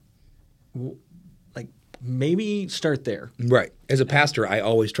like maybe start there. Right. As a pastor, I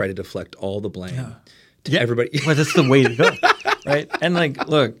always try to deflect all the blame to everybody. But that's the way to go, right? And like,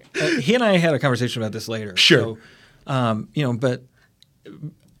 look, he and I had a conversation about this later. Sure. So, you know, but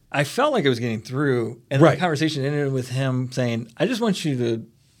I felt like I was getting through, and Right. the conversation ended with him saying, "I just want you to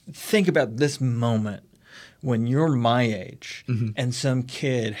think about this moment when you're my age and some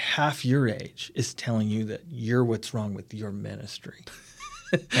kid half your age is telling you that you're what's wrong with your ministry."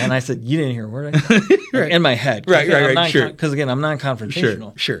 And I said, "You didn't hear a word I said?" Right. In my head. Right, sure. Because again, I'm not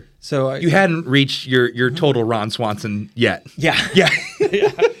confrontational. Sure. So You hadn't reached your total Ron Swanson yet. yeah. Yeah.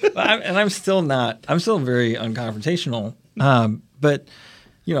 Yeah. I'm still not. I'm still very unconfrontational. But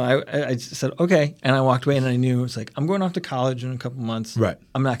you know, I just said okay, and I walked away, and I knew it was like I'm going off to college in a couple months. Right.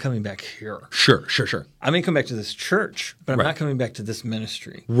 I'm not coming back here. Sure. I may come back to this church, but I'm Right. not coming back to this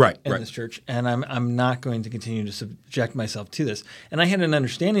ministry. Right, In right. this church, and I'm not going to continue to subject myself to this. And I had an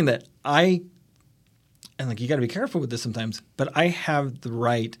understanding that and like you got to be careful with this sometimes, but I have the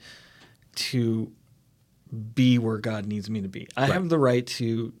right to be where God needs me to be. I have the right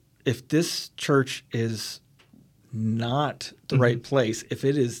to, if this church is not the right place, if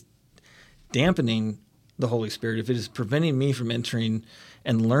it is dampening the Holy Spirit, if it is preventing me from entering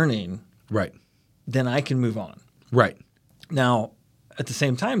and learning, Right. then I can move on. Right. Now, at the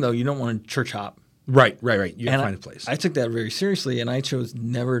same time, though, you don't want to church hop. Right. You gotta And find a place. I took that very seriously, and I chose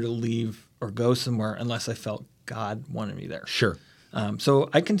never to leave or go somewhere unless I felt God wanted me there. Sure. So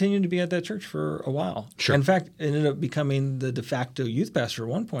I continued to be at that church for a while. Sure. In fact, ended up becoming the de facto youth pastor at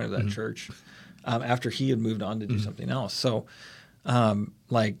one point of that church after he had moved on to do something else. So,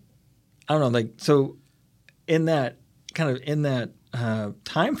 like, I don't know, like, so in that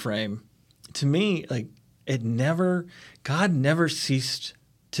time frame, to me, like, God never ceased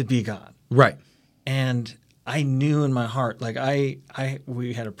to be God. Right. And I knew in my heart, like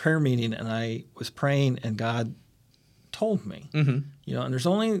we had a prayer meeting and I was praying and God told me, you know, and there's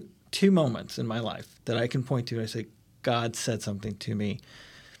only 2 moments in my life that I can point to. And I say, God said something to me,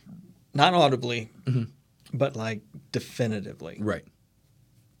 not audibly, but like definitively. Right.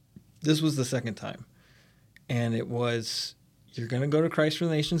 This was the second time. And it was, you're going to go to Christ for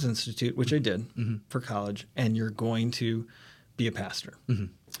the Nations Institute, which I did for college, and you're going to be a pastor.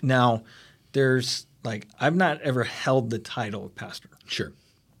 Now, there's like, I've not ever held the title of pastor. Sure.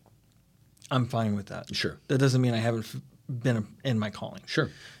 I'm fine with that. Sure. That doesn't mean I haven't been in my calling. Sure.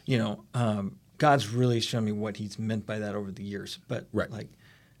 You know, God's really shown me what he's meant by that over the years. But like,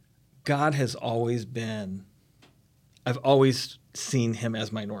 God has always been, I've always seen him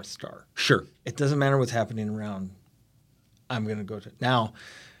as my North Star. Sure. It doesn't matter what's happening around. I'm going to go to. Now,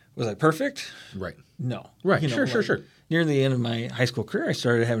 was I perfect? Right. No. Right. You know, Sure. near the end of my high school career, I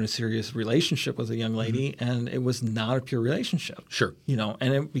started having a serious relationship with a young lady, and it was not a pure relationship. Sure.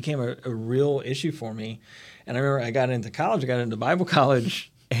 And it became a real issue for me. And I remember I got into college, I got into Bible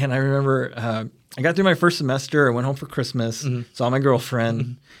college, and I remember I got through my first semester, I went home for Christmas, saw my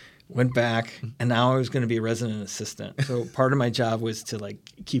girlfriend, went back, and now I was going to be a resident assistant. So part of my job was to like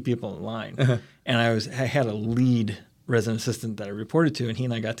keep people in line. And I had a lead resident assistant that I reported to, and he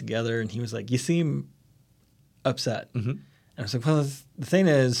and I got together, and he was like, "You seem upset." And I was like, "Well, the thing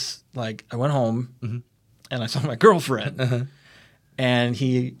is, like, I went home and I saw my girlfriend," and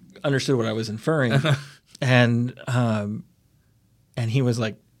he understood what I was inferring, and he was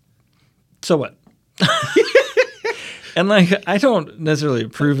like, "So what?" And like, I don't necessarily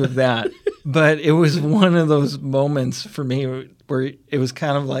approve of that, but it was one of those moments for me where it was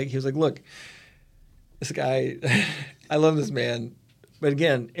kind of like, he was like, "Look, this guy, I love this man, but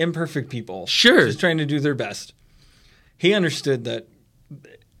again, imperfect people, Sure, just trying to do their best." He understood that.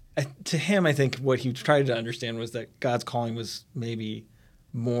 To him, I think what he tried to understand was that God's calling was maybe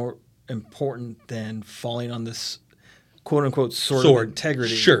more important than falling on this quote unquote sword of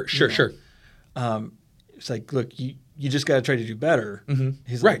integrity. Sure. It's like, look, you just got to try to do better.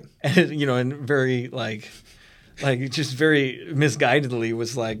 He's right, like, and very like just very misguidedly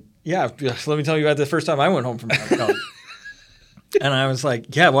was like, "Yeah, let me tell you about the first time I went home from college." And I was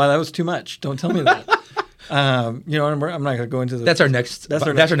like, "Yeah, well, that was too much. Don't tell me that." I'm not going to go into the. That's our next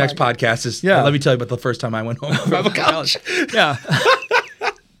podcast. Is let me tell you about the first time I went home from college. Yeah,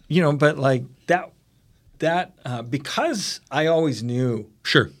 but like that because I always knew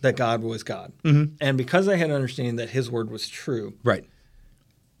that God was God, and because I had an understanding that His word was true. Right.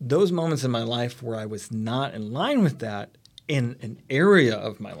 Those moments in my life where I was not in line with that in an area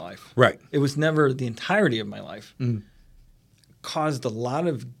of my life. Right. It was never the entirety of my life. Caused a lot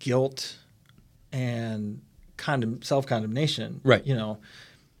of guilt and self-condemnation. Right.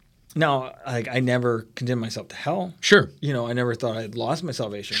 Now, like, I never condemned myself to hell. Sure. I never thought I had lost my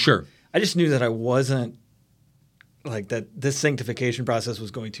salvation. Sure. I just knew that I wasn't like that. This sanctification process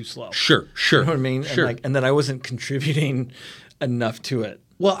was going too slow. Sure. You know what I mean? Sure. And that I wasn't contributing enough to it.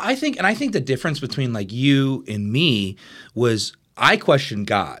 Well, I think the difference between like you and me was I questioned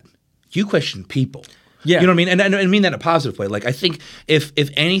God. You questioned people. Yeah. You know what I mean? And I mean that in a positive way. Like, I think if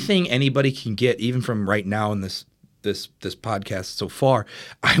anything anybody can get, even from right now in this podcast so far,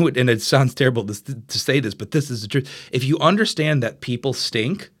 I would, and it sounds terrible to say this, but this is the truth. If you understand that people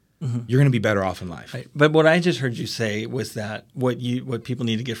stink, you're going to be better off in life. Right. But what I just heard you say was that what people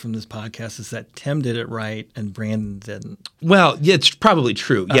need to get from this podcast is that Tim did it right and Brandon didn't. Well, yeah, it's probably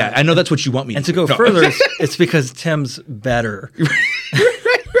true. Yeah, I know that's what you want me to do. And to go further, it's because Tim's better.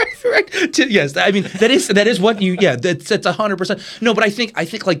 Right. Yes, I mean that is what you. Yeah, that's 100%. No, but I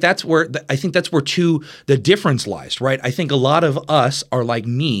think like that's where the difference lies, right? I think a lot of us are like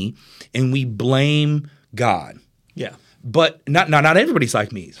me, and we blame God. Yeah, but not everybody's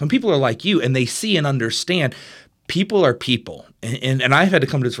like me. Some people are like you, and they see and understand. People are people, and I've had to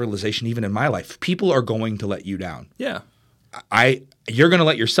come to this realization even in my life. People are going to let you down. Yeah, you're going to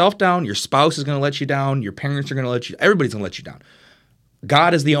let yourself down. Your spouse is going to let you down. Your parents are going to let you. Everybody's going to let you down.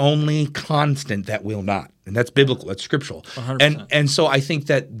 God is the only constant that will not, and that's biblical, that's scriptural. 100%. And so I think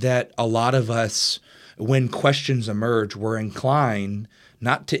that a lot of us, when questions emerge, we're inclined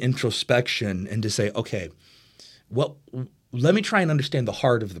not to introspection and to say, okay, well, let me try and understand the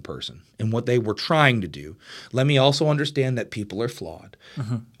heart of the person and what they were trying to do. Let me also understand that people are flawed.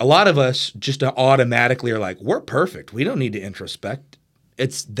 A lot of us just automatically are like, we're perfect. We don't need to introspect.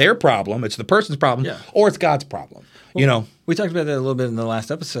 It's their problem. It's the person's problem, or it's God's problem. Well, we talked about that a little bit in the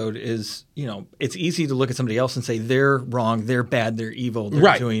last episode. Is it's easy to look at somebody else and say they're wrong, they're bad, they're evil,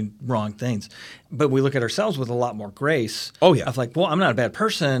 they're doing wrong things. But we look at ourselves with a lot more grace. Oh yeah, of like, well, I'm not a bad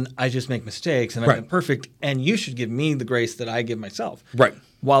person. I just make mistakes, and I'm not perfect. And you should give me the grace that I give myself. Right.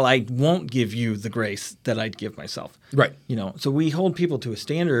 While I won't give you the grace that I'd give myself. Right. So we hold people to a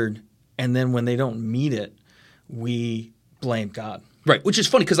standard, and then when they don't meet it, we blame God. Right, which is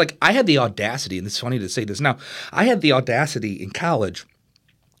funny because like I had the audacity, and it's funny to say this now, I had the audacity in college,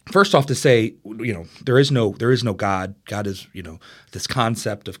 first off to say, there is no God. God is, this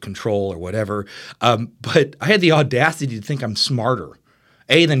concept of control or whatever. But I had the audacity to think I'm smarter,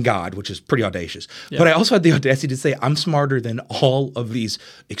 than God, which is pretty audacious. Yeah. But I also had the audacity to say I'm smarter than all of these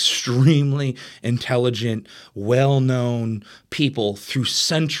extremely intelligent, well-known people through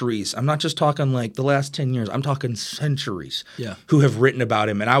centuries. I'm not just talking like the last 10 years. I'm talking centuries who have written about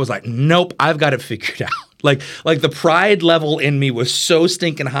him. And I was like, nope, I've got it figured out. Like the pride level in me was so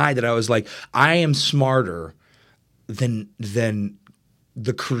stinking high that I was like, I am smarter than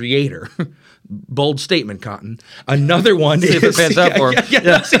the creator. Bold statement, Cotton. Another one See if it pans out for him.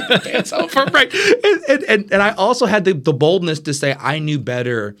 Yeah. See if it pans out for him, right. And I also had the boldness to say I knew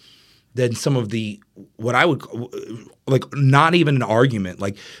better than some of the, what I would, like, not even an argument,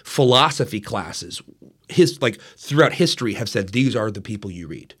 like philosophy classes, throughout history have said these are the people you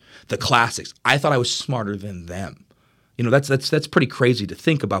read, the classics. I thought I was smarter than them. You know, that's pretty crazy to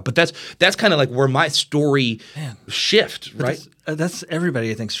think about. But that's kind of like where my story shift, right? That's everybody,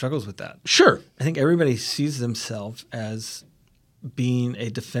 I think, struggles with that. Sure. I think everybody sees themselves as being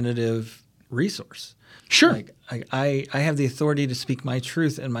a definitive resource. Sure. Like I have the authority to speak my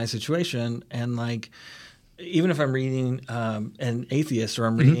truth in my situation, and like even if I'm reading an atheist or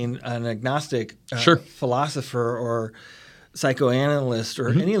I'm reading an agnostic philosopher or psychoanalyst or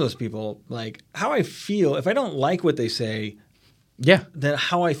any of those people, like how I feel, if I don't like what they say, then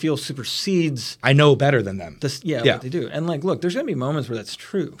how I feel supersedes. I know better than them. What they do. And like, look, there's going to be moments where that's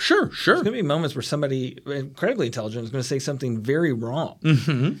true. Sure. There's going to be moments where somebody incredibly intelligent is going to say something very wrong.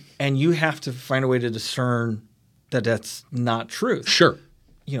 And you have to find a way to discern that that's not truth. Sure.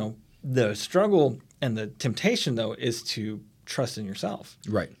 You know, the struggle and the temptation, though, is to trust in yourself.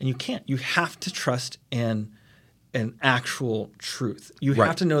 Right. And you can't. You have to trust in an actual truth. You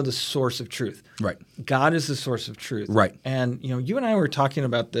have to know the source of truth. Right. God is the source of truth. Right. And, you know, you and I were talking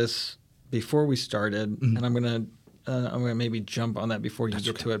about this before we started, and I'm gonna maybe jump on that before you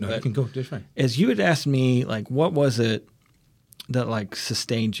get to it. No, but you can go. Just fine. as you had asked me, like, what was it that like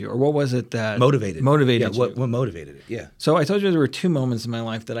sustained you, or what was it that Motivated you? What motivated it? Yeah. So I told you there were two moments in my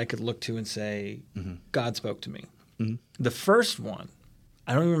life that I could look to and say, God spoke to me. The first one,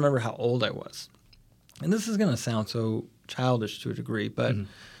 I don't even remember how old I was. And this is going to sound so childish to a degree, but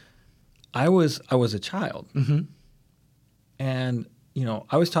I was a child. And, you know,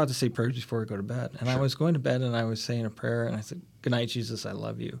 I was taught to say prayers before I go to bed. And I was going to bed and I was saying a prayer and I said, "Good night, Jesus, I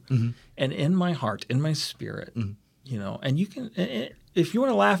love you." And in my heart, in my spirit, you know, and you can, if you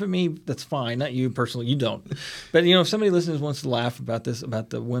want to laugh at me, that's fine. Not you personally, you don't. But, you know, if somebody listens wants to laugh about this, about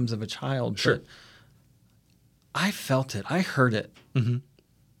the whims of a child, but I felt it. I heard it.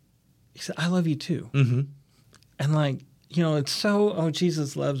 He said, "I love you too." And like, you know, it's so,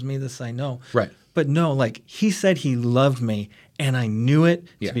 Jesus loves me, this I know. Right. But no, like he said he loved me and I knew it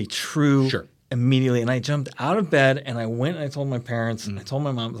to be true immediately. And I jumped out of bed and I went and I told my parents, and I told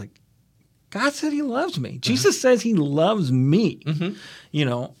my mom, like, God said he loves me. Jesus says he loves me. You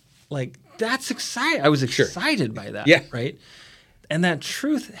know, like that's exciting. I was excited by that. Right. And that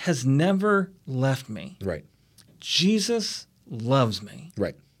truth has never left me. Right. Jesus loves me.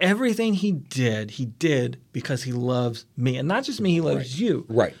 Right. Everything he did because he loves me. And not just me, he loves you.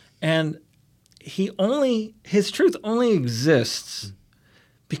 Right. And his truth only exists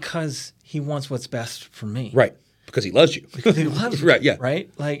because he wants what's best for me. Right. Because he loves you. Because he loves me. Right, yeah.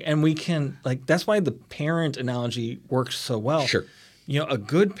 Right? Like, and we can, like, that's why the parent analogy works so well. Sure. You know, a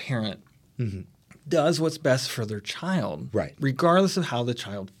good parent does what's best for their child. Right. Regardless of how the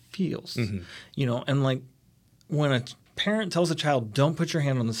child feels. You know, and like when a parent tells a child, "Don't put your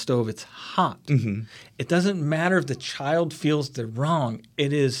hand on the stove, it's hot." It doesn't matter if the child feels they're wrong.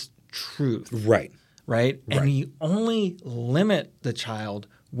 It is truth. Right. Right? And you only limit the child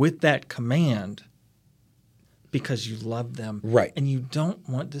with that command because you love them. Right. And you don't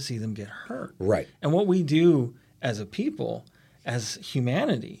want to see them get hurt. Right. And what we do as a people, as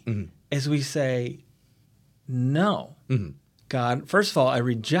humanity, is we say, "No. God, first of all, I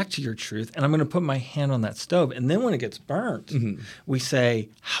reject your truth, and I'm going to put my hand on that stove." And then when it gets burnt, we say,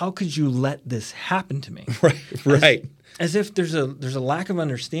 "How could you let this happen to me?" Right. As if there's a lack of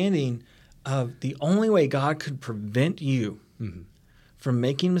understanding of the only way God could prevent you from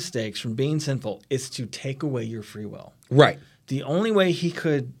making mistakes, from being sinful, is to take away your free will. Right. The only way he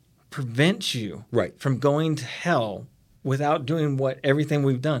could prevent you from going to hell without doing everything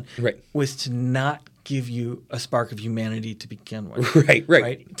we've done was to not give you a spark of humanity to begin with.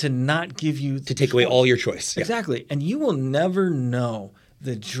 Right. To not give you to take away all your choice. Exactly. And you will never know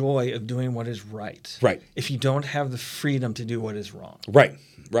the joy of doing what is right. Right. If you don't have the freedom to do what is wrong. Right.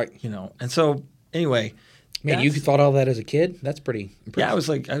 You know. And so anyway, man, you thought all that as a kid? That's pretty impressive. Yeah,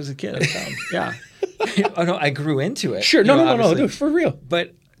 I was a kid. Yeah. Oh no, I grew into it. Sure. No, dude, for real.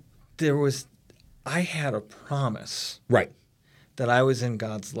 But I had a promise. Right. That I was in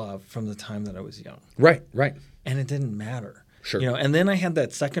God's love from the time that I was young. Right. And it didn't matter. Sure. You know, and then I had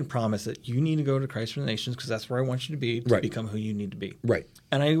that second promise that you need to go to Christ for the Nations because that's where I want you to be to become who you need to be. Right.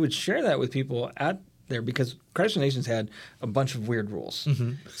 And I would share that with people at there because Christ for the Nations had a bunch of weird rules.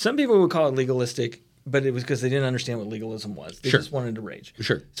 Some people would call it legalistic, but it was because they didn't understand what legalism was. They just wanted to rage.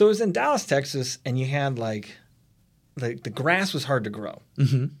 Sure. So it was in Dallas, Texas, and you had like like the grass was hard to grow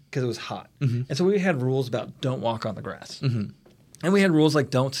because it was hot. And so we had rules about don't walk on the grass. And we had rules like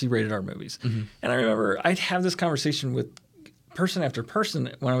don't see rated R movies. And I remember I'd have this conversation with person after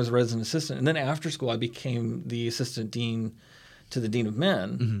person when I was a resident assistant. And then after school, I became the assistant dean to the dean of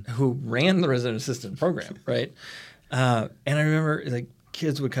men who ran the resident assistant program, right? And I remember like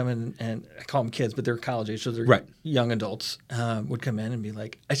kids would come in, and I call them kids, but they're college age, so they're young adults, would come in and be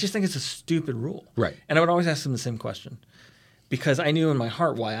like, I just think it's a stupid rule. Right. And I would always ask them the same question because I knew in my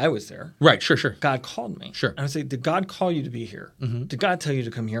heart why I was there. Right, sure. God called me. Sure. And I would say, did God call you to be here? Did God tell you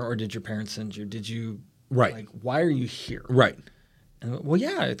to come here, or did your parents send you? Did you, like, why are you here? Right. And well,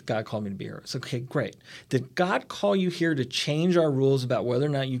 yeah, God called me to be here. It's okay, great. Did God call you here to change our rules about whether or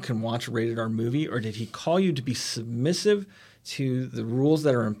not you can watch a rated R movie, or did he call you to be submissive to the rules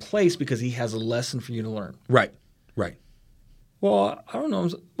that are in place because he has a lesson for you to learn? Right. Well, I don't know.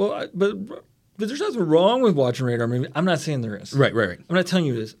 But there's nothing wrong with watching a rated R movie. I'm not saying there is. Right. I'm not telling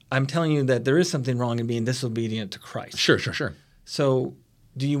you this. I'm telling you that there is something wrong in being disobedient to Christ. Sure. So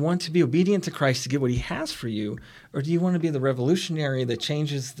do you want to be obedient to Christ to get what he has for you, or do you want to be the revolutionary that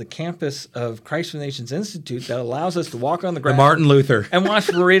changes the campus of Christ for the Nations Institute that allows us to walk on the ground Martin Luther. and watch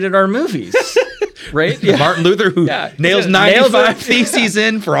rated R movies? Right? Yeah. Martin Luther who nails 95 theses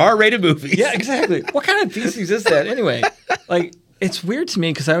in for R-rated movies. Yeah, exactly. What kind of theses is that anyway? Like, it's weird to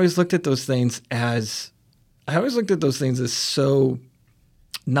me because I always looked at those things as so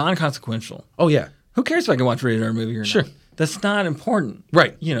non-consequential. Oh, yeah. Who cares if I can watch a rated R movie or not? Sure. That's not important.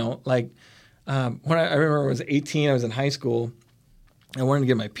 Right. You know, like when I remember I was 18, I was in high school. I wanted to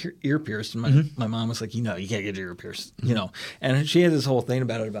get my ear pierced, and my mom was like, you can't get your ear pierced, And she had this whole thing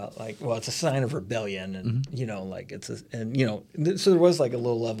about it, like, well, it's a sign of rebellion, and like so there was like a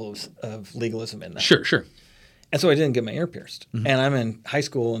little level of legalism in that. Sure. And so I didn't get my ear pierced, and I'm in high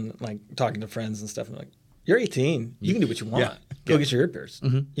school and like talking to friends and stuff, and like, you're 18, you can do what you want, go get your ear pierced.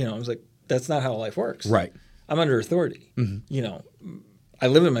 I was like, that's not how life works. Right. I'm under authority. I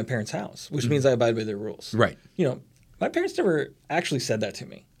live in my parents' house, which means I abide by their rules. Right. My parents never actually said that to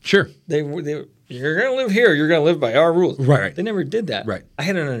me. Sure. They you're going to live here. You're going to live by our rules. Right. They never did that. Right. I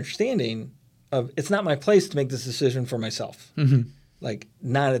had an understanding of it's not my place to make this decision for myself. Like,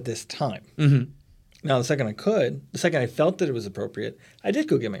 not at this time. Now, the second I felt that it was appropriate, I did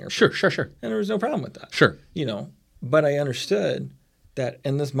go get my ear pierced. Sure. And there was no problem with that. Sure. But I understood that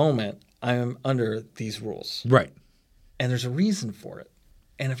in this moment, I am under these rules. Right. And there's a reason for it.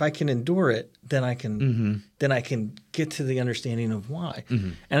 And if I can endure it, then I can get to the understanding of why.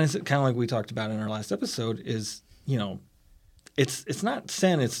 And it's kind of like we talked about in our last episode is, it's not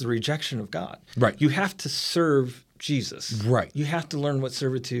sin, it's the rejection of God. Right. You have to serve Jesus. Right. You have to learn what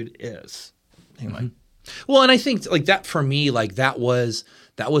servitude is. Anyway. Well, and I think like that for me, like that was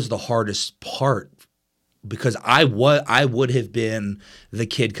the hardest part. Because I would have been the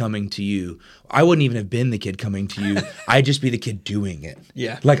kid coming to you. I wouldn't even have been the kid coming to you. I'd just be the kid doing it.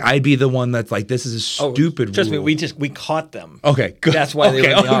 Yeah. Like I'd be the one that's like, this is a stupid trust rule. me, we caught them. Okay, good. That's why they were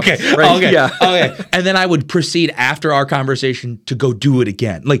in the office, right? Okay. Yeah. Okay. And then I would proceed after our conversation to go do it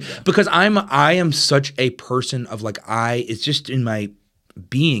again. Like because I am such a person of like it's just in my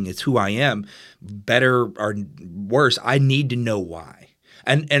being, it's who I am. Better or worse, I need to know why.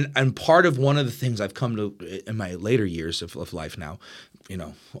 And part of one of the things I've come to in my later years of life now,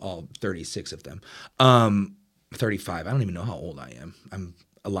 all 36 of them, 35. I don't even know how old I am. I'm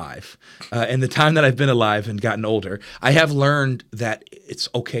alive. And the time that I've been alive and gotten older, I have learned that it's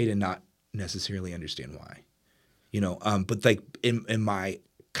okay to not necessarily understand why. But like in my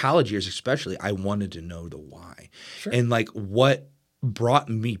college years especially, I wanted to know the why. Sure. And like what brought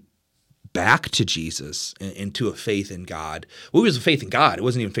me back to Jesus and to a faith in God. Well, it was a faith in God. It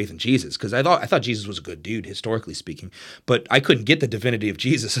wasn't even faith in Jesus because I thought Jesus was a good dude, historically speaking. But I couldn't get the divinity of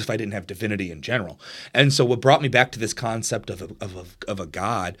Jesus if I didn't have divinity in general. And so what brought me back to this concept of a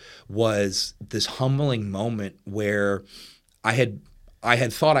God was this humbling moment where I had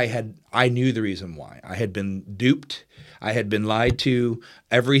thought I knew the reason why. I had been duped. I had been lied to.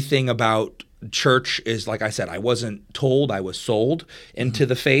 Everything about church is, like I said, I wasn't told, I was sold into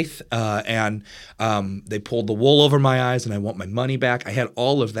the faith, and they pulled the wool over my eyes and I want my money back. I had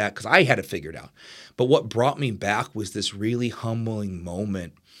all of that because I had it figured out. But what brought me back was this really humbling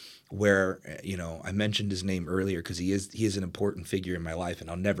moment where, I mentioned his name earlier because he is an important figure in my life,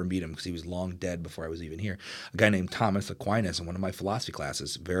 and I'll never meet him because he was long dead before I was even here. A guy named Thomas Aquinas in one of my philosophy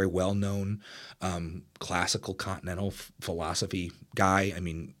classes, very well-known classical continental philosophy guy. I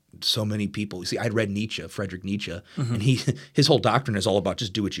mean, so many people. See, I'd read Nietzsche, Friedrich Nietzsche, and his whole doctrine is all about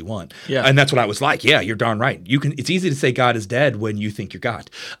just do what you want. Yeah. And that's what I was like. Yeah, you're darn right. It's easy to say God is dead when you think you're God.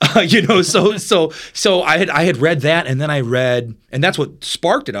 So I had read that, and then I read, and that's what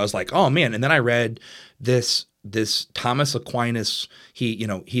sparked it. I was like, oh man. And then I read this Thomas Aquinas.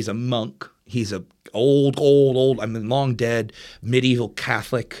 He's a monk. He's a old, long dead medieval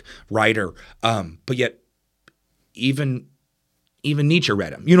Catholic writer. But yet even Nietzsche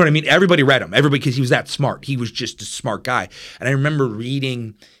read him. You know what I mean? Everybody read him. Everybody, because he was that smart. He was just a smart guy. And I remember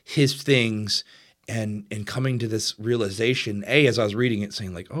reading his things and coming to this realization, as I was reading it,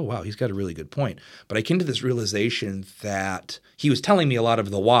 saying like, oh, wow, he's got a really good point. But I came to this realization that he was telling me a lot of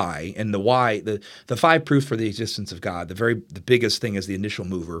the why, and the why, the 5 proofs for the existence of God. The biggest thing is the initial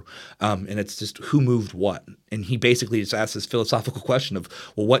mover, and it's just who moved what. And he basically just asked this philosophical question of,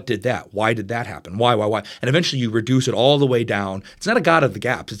 well, what did that? Why did that happen? Why? And eventually you reduce it all the way down. It's not a God of the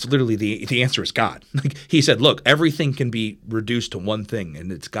gaps. It's literally the answer is God. Like he said, look, everything can be reduced to one thing, and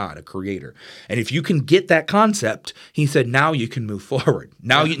it's God, a creator. And if you can get that concept, he said, now you can move forward.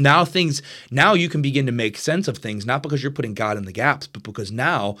 Now you can begin to make sense of things, not because you're putting God in the gaps, but because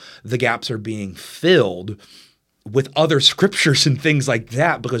now the gaps are being filled with other scriptures and things like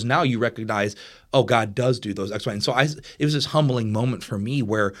that, because now you recognize, oh, God does do those X, Y. And so it was this humbling moment for me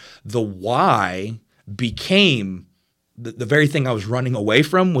where the why became the very thing I was running away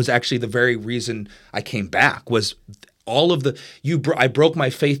from, was actually the very reason I came back, was all of I broke my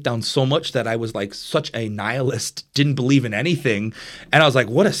faith down so much that I was like such a nihilist, didn't believe in anything. And I was like,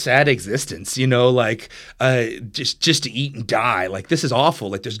 what a sad existence, like just to eat and die. Like, this is awful.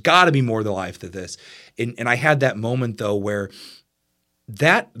 Like, there's got to be more to life than this. And I had that moment though, where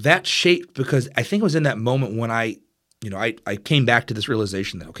that shaped, because I think it was in that moment when I came back to this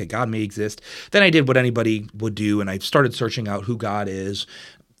realization that, okay, God may exist. Then I did what anybody would do, and I started searching out who God is.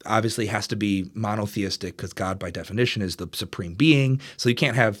 Obviously has to be monotheistic, because God by definition is the supreme being. So you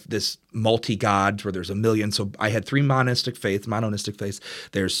can't have this multi-gods where there's a million. So I had 3 monistic faiths.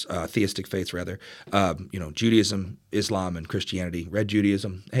 There's theistic faiths rather. Judaism, Islam, and Christianity. Read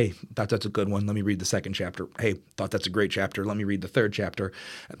Judaism. Hey, thought that's a good one. Let me read the 2nd chapter. Hey, thought that's a great chapter. Let me read the 3rd chapter.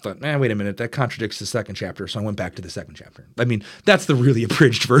 I thought, wait a minute, that contradicts the 2nd chapter. So I went back to the 2nd chapter. I mean, that's the really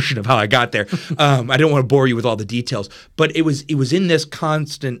abridged version of how I got there. I don't want to bore you with all the details, but it was in this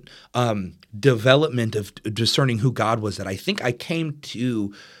constant development of discerning who God was that I think I came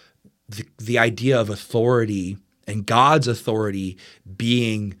to the idea of authority and God's authority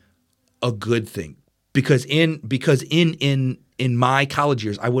being a good thing. Because in my college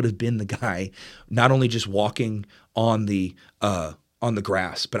years, I would have been the guy not only just walking on the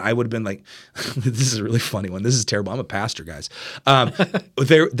grass, but I would have been like, this is a really funny one. This is terrible. I'm a pastor, guys.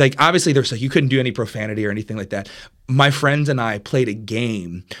 Obviously there's you couldn't do any profanity or anything like that. My friends and I played a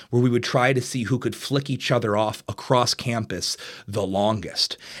game where we would try to see who could flick each other off across campus the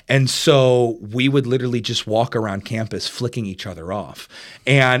longest. And so we would literally just walk around campus flicking each other off.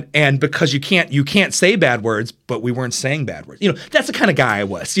 And because you can't say bad words, but we weren't saying bad words. That's the kind of guy I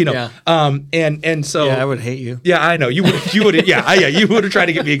was, Yeah. And so I would hate you. Yeah, I know. You would you would have tried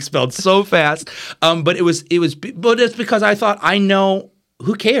to get me expelled so fast. But it's because I thought, I know.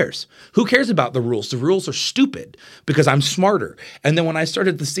 Who cares? Who cares about the rules? The rules are stupid because I'm smarter. And then when I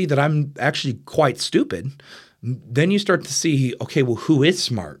started to see that I'm actually quite stupid, then you start to see, okay, well, who is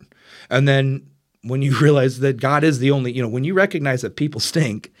smart? And then when you realize that God is the only, when you recognize that people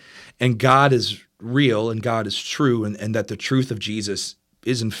stink and God is real and God is true and that the truth of Jesus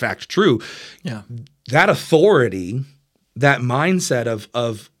is in fact true, yeah, that authority, that mindset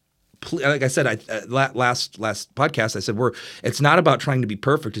of like I said, last podcast, I said it's not about trying to be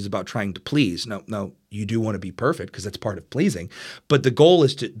perfect; it's about trying to please. No, you do want to be perfect because that's part of pleasing. But the goal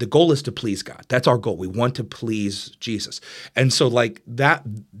is to please God. That's our goal. We want to please Jesus, and so like that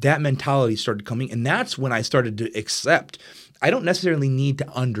mentality started coming, and that's when I started to accept. I don't necessarily need to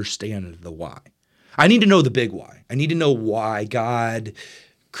understand the why. I need to know the big why. I need to know why God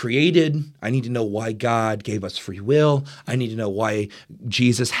created. I need to know why God gave us free will. I need to know why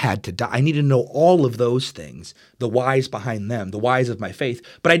Jesus had to die. I need to know all of those things, the whys behind them, the whys of my faith.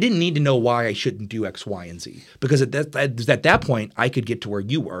 But I didn't need to know why I shouldn't do X, Y, and Z. Because at that point, I could get to where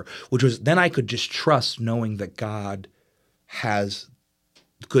you were, which was then I could just trust knowing that God has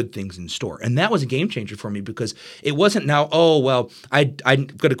good things in store. And that was a game changer for me because it wasn't now, oh, well, I'm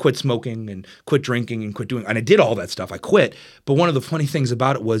going to quit smoking and quit drinking and quit doing, and I did all that stuff. I quit. But one of the funny things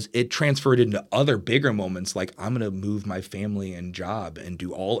about it was it transferred into other bigger moments. Like I'm going to move my family and job and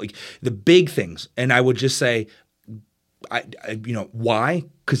do all like the big things. And I would just say, why?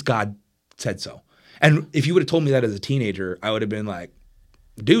 Because God said so. And if you would have told me that as a teenager, I would have been like,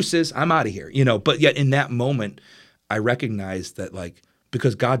 deuces, I'm out of here, But yet in that moment, I recognized that like,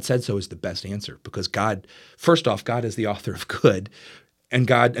 because God said so is the best answer, because God, first off, God is the author of good. And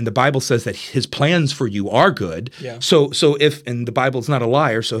the Bible says that his plans for you are good. Yeah. So if, and the Bible's not a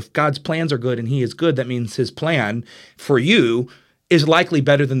liar, so if God's plans are good and he is good, that means his plan for you is likely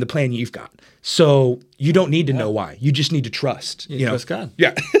better than the plan you've got. So you don't need to know why. You just need to trust. You trust God.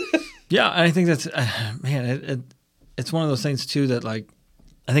 Yeah. Yeah, and I think that's, man, it's one of those things too that like,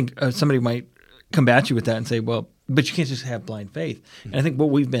 I think somebody might combat you with that and say, well, but you can't just have blind faith. And I think what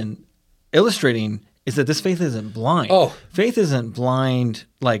we've been illustrating is that this faith isn't blind. Oh. Faith isn't blind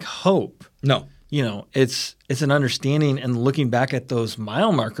like hope. No. It's an understanding and looking back at those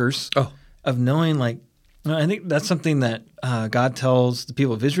mile markers of knowing like, I think that's something that God tells the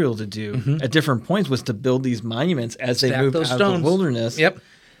people of Israel to do at different points, was to build these monuments as they moved out of the wilderness. Yep.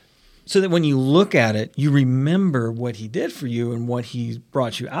 So that when you look at it, you remember what he did for you and what he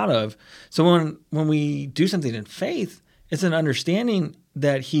brought you out of. So when we do something in faith, it's an understanding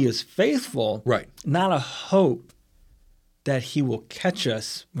that he is faithful, right? Not a hope that he will catch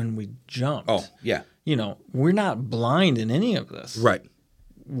us when we jump. Oh, yeah. We're not blind in any of this. Right.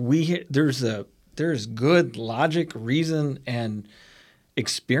 There's good logic, reason, and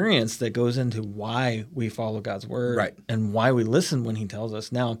experience that goes into why we follow God's word, right, and why we listen when he tells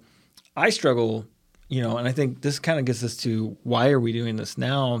us. Now, I struggle, and I think this kind of gets us to why are we doing this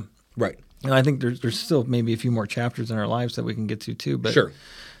now? Right. And I think there's still maybe a few more chapters in our lives that we can get to too. But sure.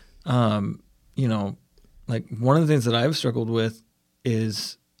 Like one of the things that I've struggled with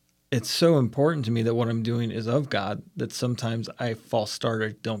is it's so important to me that what I'm doing is of God that sometimes I false start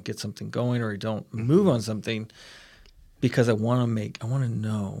or don't get something going or I don't move on something because I want to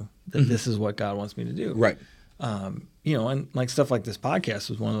know that this is what God wants me to do. Right. And like stuff like this podcast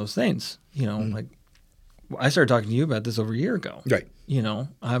was one of those things, like I started talking to you about this over a year ago. Right.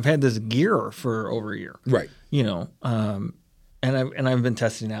 I've had this gear for over a year. Right. And I've been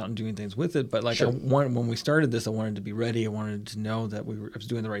testing out and doing things with it. But like sure. When we started this, I wanted to be ready. I wanted to know that I was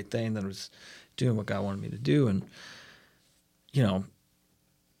doing the right thing, that I was doing what God wanted me to do. And,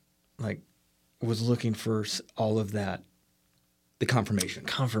 like was looking for all of that. The confirmation.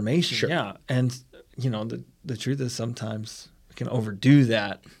 Sure. Yeah. And, the truth is sometimes we can overdo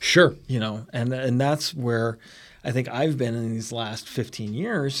that. Sure. And that's where I think I've been in these last 15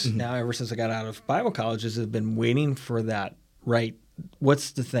 years now, ever since I got out of Bible colleges, have been waiting for that, right?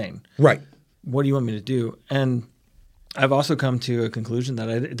 What's the thing? Right. What do you want me to do? And I've also come to a conclusion that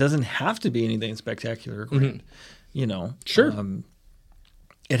it doesn't have to be anything spectacular or grand. Sure.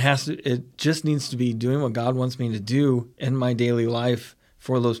 It just needs to be doing what God wants me to do in my daily life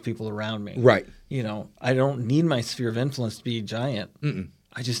for those people around me. Right. I don't need my sphere of influence to be giant.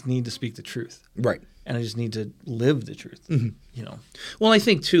 I just need to speak the truth. Right. And I just need to live the truth. Well, I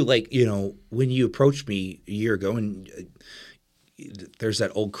think too, like, when you approached me a year ago, and there's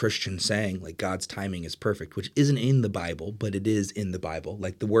that old Christian saying, like, God's timing is perfect, which isn't in the Bible, but it is in the Bible.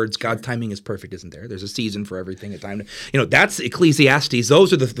 Like the words, God's timing is perfect, isn't there? There's a season for everything, a time to, that's Ecclesiastes.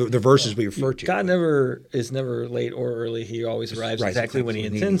 Those are the verses we refer to. God is never late or early. He always arrives exactly when he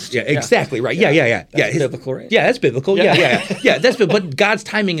intends to. Yeah, exactly. Right. Yeah. That's biblical, right? Yeah, that's biblical. Yeah. That's but God's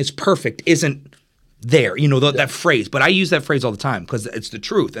timing is perfect isn't there, that phrase. But I use that phrase all the time because it's the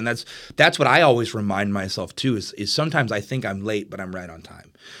truth. And that's what I always remind myself too, is sometimes I think I'm late, but I'm right on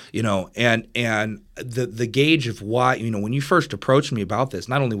time, and the gauge of why, when you first approached me about this,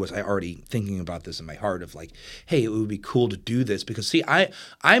 not only was I already thinking about this in my heart of like, hey, it would be cool to do this, because see,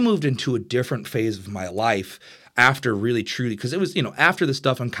 I moved into a different phase of my life after really truly, because it was, after the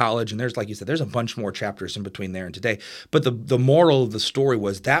stuff in college, and there's, like you said, there's a bunch more chapters in between there and today. But the moral of the story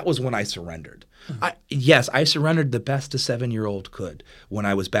was that was when I surrendered. I surrendered the best a 7-year-old could when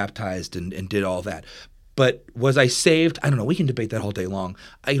I was baptized and did all that. But was I saved? I don't know. We can debate that all day long.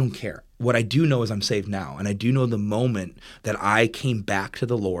 I don't care. What I do know is I'm saved now. And I do know the moment that I came back to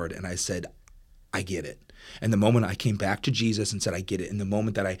the Lord and I said, I get it. And the moment I came back to Jesus and said, I get it. And the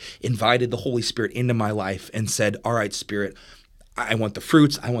moment that I invited the Holy Spirit into my life and said, all right, Spirit, I want the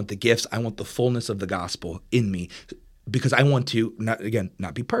fruits, I want the gifts, I want the fullness of the gospel in me, because I want to,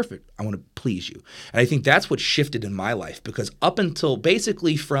 not be perfect. I want to please you. And I think that's what shifted in my life, because up until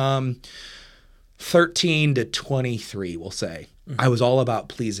basically from 13 to 23, we'll say, I was all about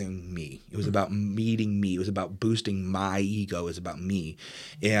pleasing me. It was about meeting me. It was about boosting my ego. It was about me.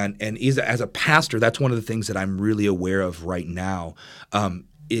 And as a pastor, that's one of the things that I'm really aware of right now,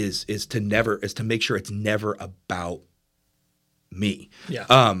 is to make sure it's never about me.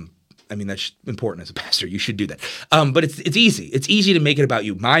 Yeah. I mean, that's important as a pastor. You should do that. But it's easy. It's easy to make it about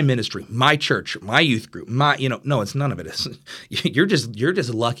you, my ministry, my church, my youth group, no, it's none of it. You're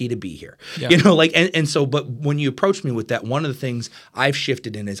just lucky to be here. Yeah. And so, but when you approached me with that, one of the things I've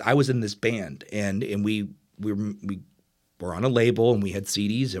shifted in is I was in this band and we were on a label and we had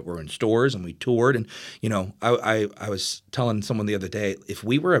CDs that were in stores and we toured. And, I was telling someone the other day, if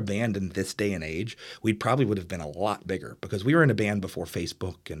we were a band in this day and age, we probably would have been a lot bigger because we were in a band before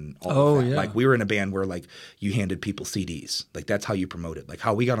Facebook and all of that. Yeah. Like we were in a band where like you handed people CDs. Like that's how you promoted. Like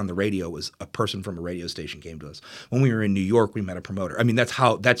how we got on the radio was a person from a radio station came to us. When we were in New York, we met a promoter. I mean,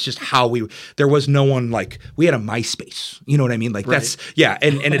 that's just how there was no one like, we had a MySpace. You know what I mean? Like Right.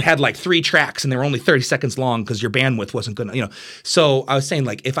 And it had like 3 tracks and they were only 30 seconds long because your bandwidth wasn't good. So I was saying,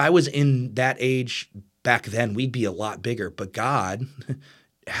 like, if I was in that age back then, we'd be a lot bigger. But God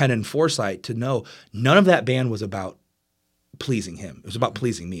had in foresight to know none of that band was about pleasing him. It was about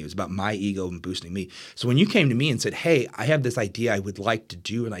pleasing me. It was about my ego and boosting me. So when you came to me and said, hey, I have this idea I would like to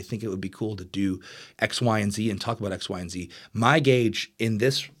do, and I think it would be cool to do X, Y, and Z and talk about X, Y, and Z, my gauge in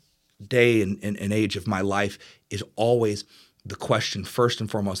this day and age of my life is always the question first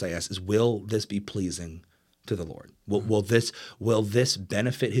and foremost I ask is, will this be pleasing to the Lord? Will this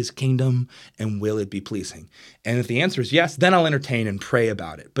benefit his kingdom and will it be pleasing? And if the answer is yes, then I'll entertain and pray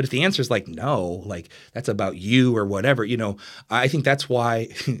about it. But if the answer is like no, like that's about you or whatever, I think that's why,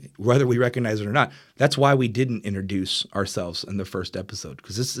 whether we recognize it or not, that's why we didn't introduce ourselves in the first episode,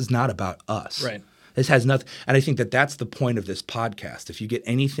 because this is not about us. Right. This has nothing, and I think that's the point of this podcast. If you get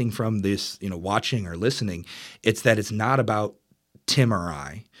anything from this, watching or listening, it's that it's not about Tim or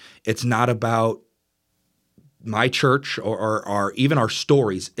I. It's not about my church or even our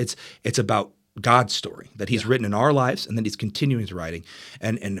stories. It's about God's story that he's written in our lives and that he's continuing to writing.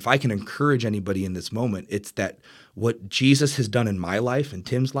 And if I can encourage anybody in this moment, it's that what Jesus has done in my life and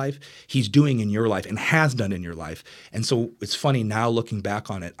Tim's life, he's doing in your life and has done in your life. And so it's funny now looking back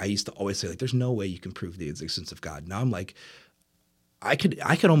on it, I used to always say like, there's no way you can prove the existence of God. Now I'm like, I could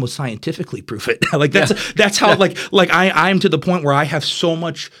almost scientifically prove it. Like that's how like I'm to the point where I have so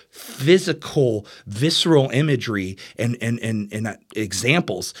much physical, visceral imagery and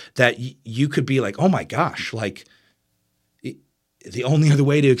examples that you could be like, oh my gosh, like the only other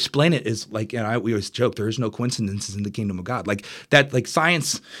way to explain it is like, we always joke, there is no coincidences in the kingdom of God. Like that, like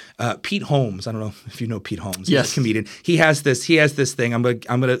science, Pete Holmes, I don't know if you know Pete Holmes, yes, he's a comedian. He has this thing,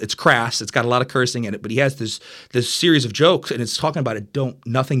 it's crass, it's got a lot of cursing in it, but he has this series of jokes and it's talking about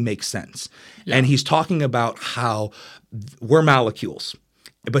nothing makes sense. Yeah. And he's talking about how we're molecules.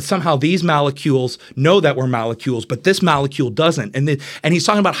 But somehow these molecules know that we're molecules, but this molecule doesn't. And he's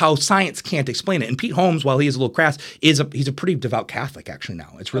talking about how science can't explain it. And Pete Holmes, while he is a little crass, he's a pretty devout Catholic actually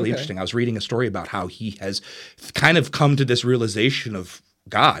now. It's really interesting. I was reading a story about how he has kind of come to this realization of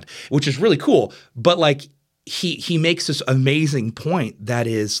God, which is really cool. But like he makes this amazing point that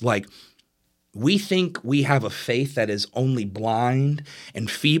is like, we think we have a faith that is only blind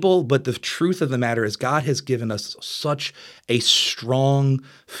and feeble, but the truth of the matter is God has given us such a strong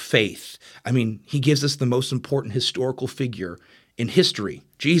faith. I mean, he gives us the most important historical figure in history,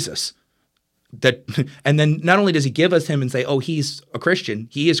 Jesus. And then not only does he give us him and say, oh, he's a Christian,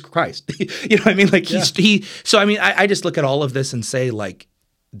 he is Christ. You know what I mean? Like so I mean, I just look at all of this and say like,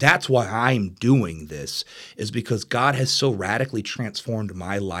 that's why I'm doing this, is because God has so radically transformed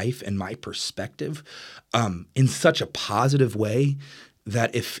my life and my perspective in such a positive way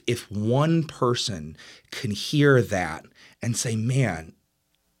that if one person can hear that and say, man,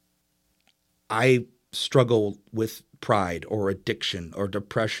 I struggle with pride or addiction or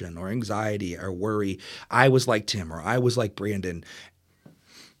depression or anxiety or worry. I was like Tim or I was like Brandon,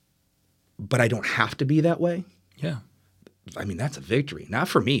 but I don't have to be that way. Yeah. I mean, that's a victory. Not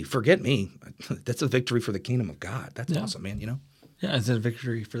for me. Forget me. That's a victory for the kingdom of God. That's awesome, man, Yeah, it's a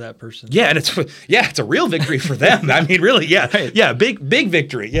victory for that person. Yeah, and it's a real victory for them. I mean, really, yeah. Right. Yeah, big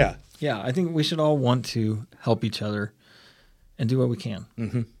victory, yeah. Yeah, I think we should all want to help each other and do what we can.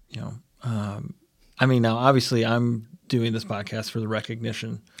 Mm-hmm. I mean, now, obviously, I'm doing this podcast for the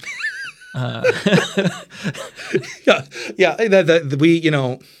recognition.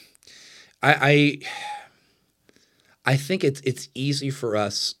 I think it's easy for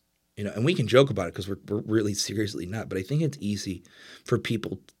us, and we can joke about it because we're really seriously not, but I think it's easy for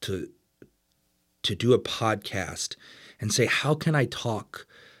people to do a podcast and say, how can I talk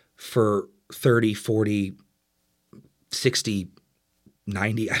for 30, 40, 60,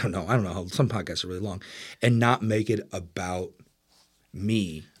 90, I don't know, some podcasts are really long, and not make it about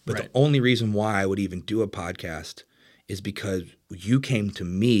me. But right. The only reason why I would even do a podcast is because you came to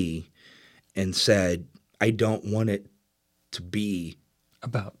me and said, I don't want it to be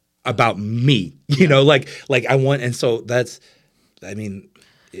about about me, you know, like I want, and so I mean,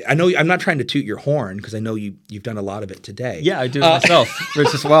 I know I'm not trying to toot your horn because I know you've done a lot of it today. Yeah, I do it myself,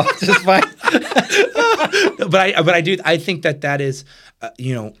 which is just fine. but I think that is,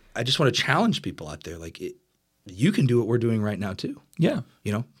 you know, I just want to challenge people out there. Like, you can do what we're doing right now too. Yeah.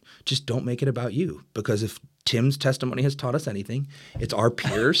 You know, just don't make it about you, because if Tim's testimony has taught us anything, it's our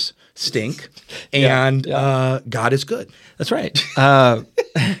peers stink and God is good. That's right.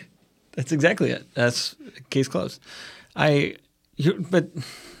 That's exactly it. That's case closed. I think,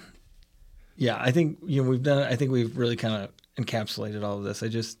 you know, I think we've really kind of encapsulated all of this. I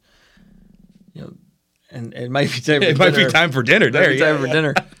just, you know, and it might be time for It might be time for dinner. There, time for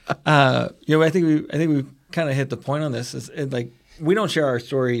dinner. You know, I think we kind of hit the point on this. It's like, we don't share our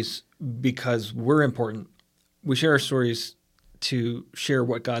stories because we're important. We share our stories to share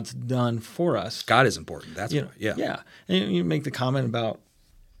what God's done for us. God is important. That's why. Yeah. Yeah. And you make the comment about,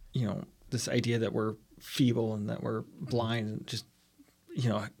 you know, this idea that we're feeble and that we're blind, and just, you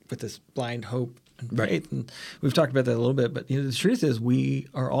know, with this blind hope and faith. And we've talked about that a little bit, but, you know, the truth is we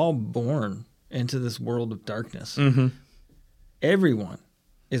are all born into this world of darkness. Mm-hmm. Everyone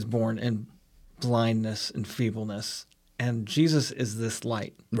is born in blindness and feebleness, and Jesus is this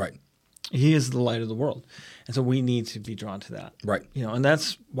light. Right. He is the light of the world. And so we need to be drawn to that. Right. You know, and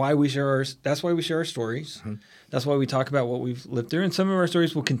that's why we share our stories. Mm-hmm. That's why we talk about what we've lived through. And some of our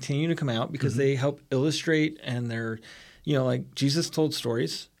stories will continue to come out because they help illustrate, and they're, you know, like Jesus told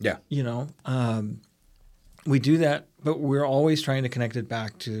stories. Yeah. You know, we do that, but we're always trying to connect it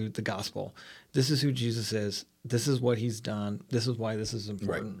back to the gospel. This is who Jesus is. This is what he's done. This is why this is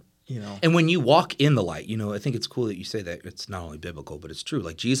important. Right. You know. And when you walk in the light, you know, I think it's cool that you say that. It's not only biblical, but it's true.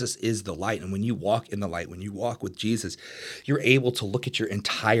 Like, Jesus is the light. And when you walk in the light, when you walk with Jesus, you're able to look at your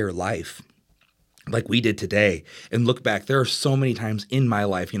entire life like we did today and look back. There are so many times in my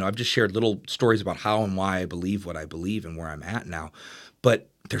life, you know, I've just shared little stories about how and why I believe what I believe and where I'm at now. But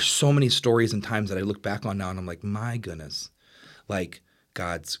there's so many stories and times that I look back on now and I'm like, my goodness, like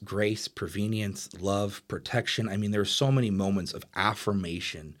God's grace, prevenience, love, protection. I mean, there are so many moments of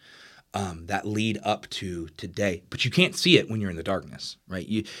affirmation that lead up to today, but you can't see it when you're in the darkness,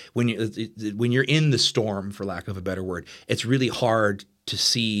 right? When you're in the storm, for lack of a better word, it's really hard to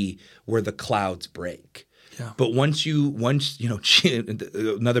see where the clouds break. Yeah. But once you know,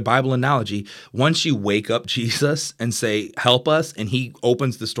 another Bible analogy, once you wake up Jesus and say, help us, and he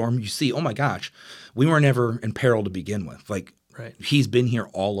opens the storm, you see, oh my gosh, we were never in peril to begin with. Like, right. He's been here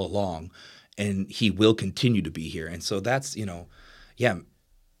all along, and he will continue to be here. And so that's, you know, yeah,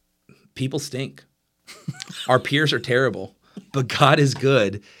 people stink. Our peers are terrible, but God is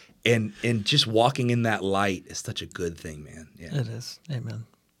good. And just walking in that light is such a good thing, man. Yeah. It is. Amen.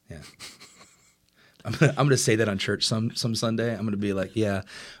 Yeah. I'm gonna say that on church some Sunday. I'm gonna be like, yeah,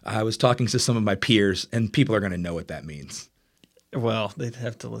 I was talking to some of my peers, and people are gonna know what that means. Well, they'd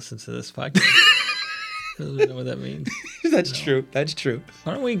have to listen to this podcast. They don't know what that means. That's true. That's true.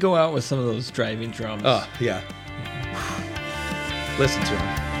 Why don't we go out with some of those driving drums? Oh, yeah. Listen to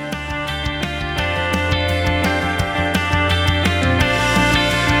them.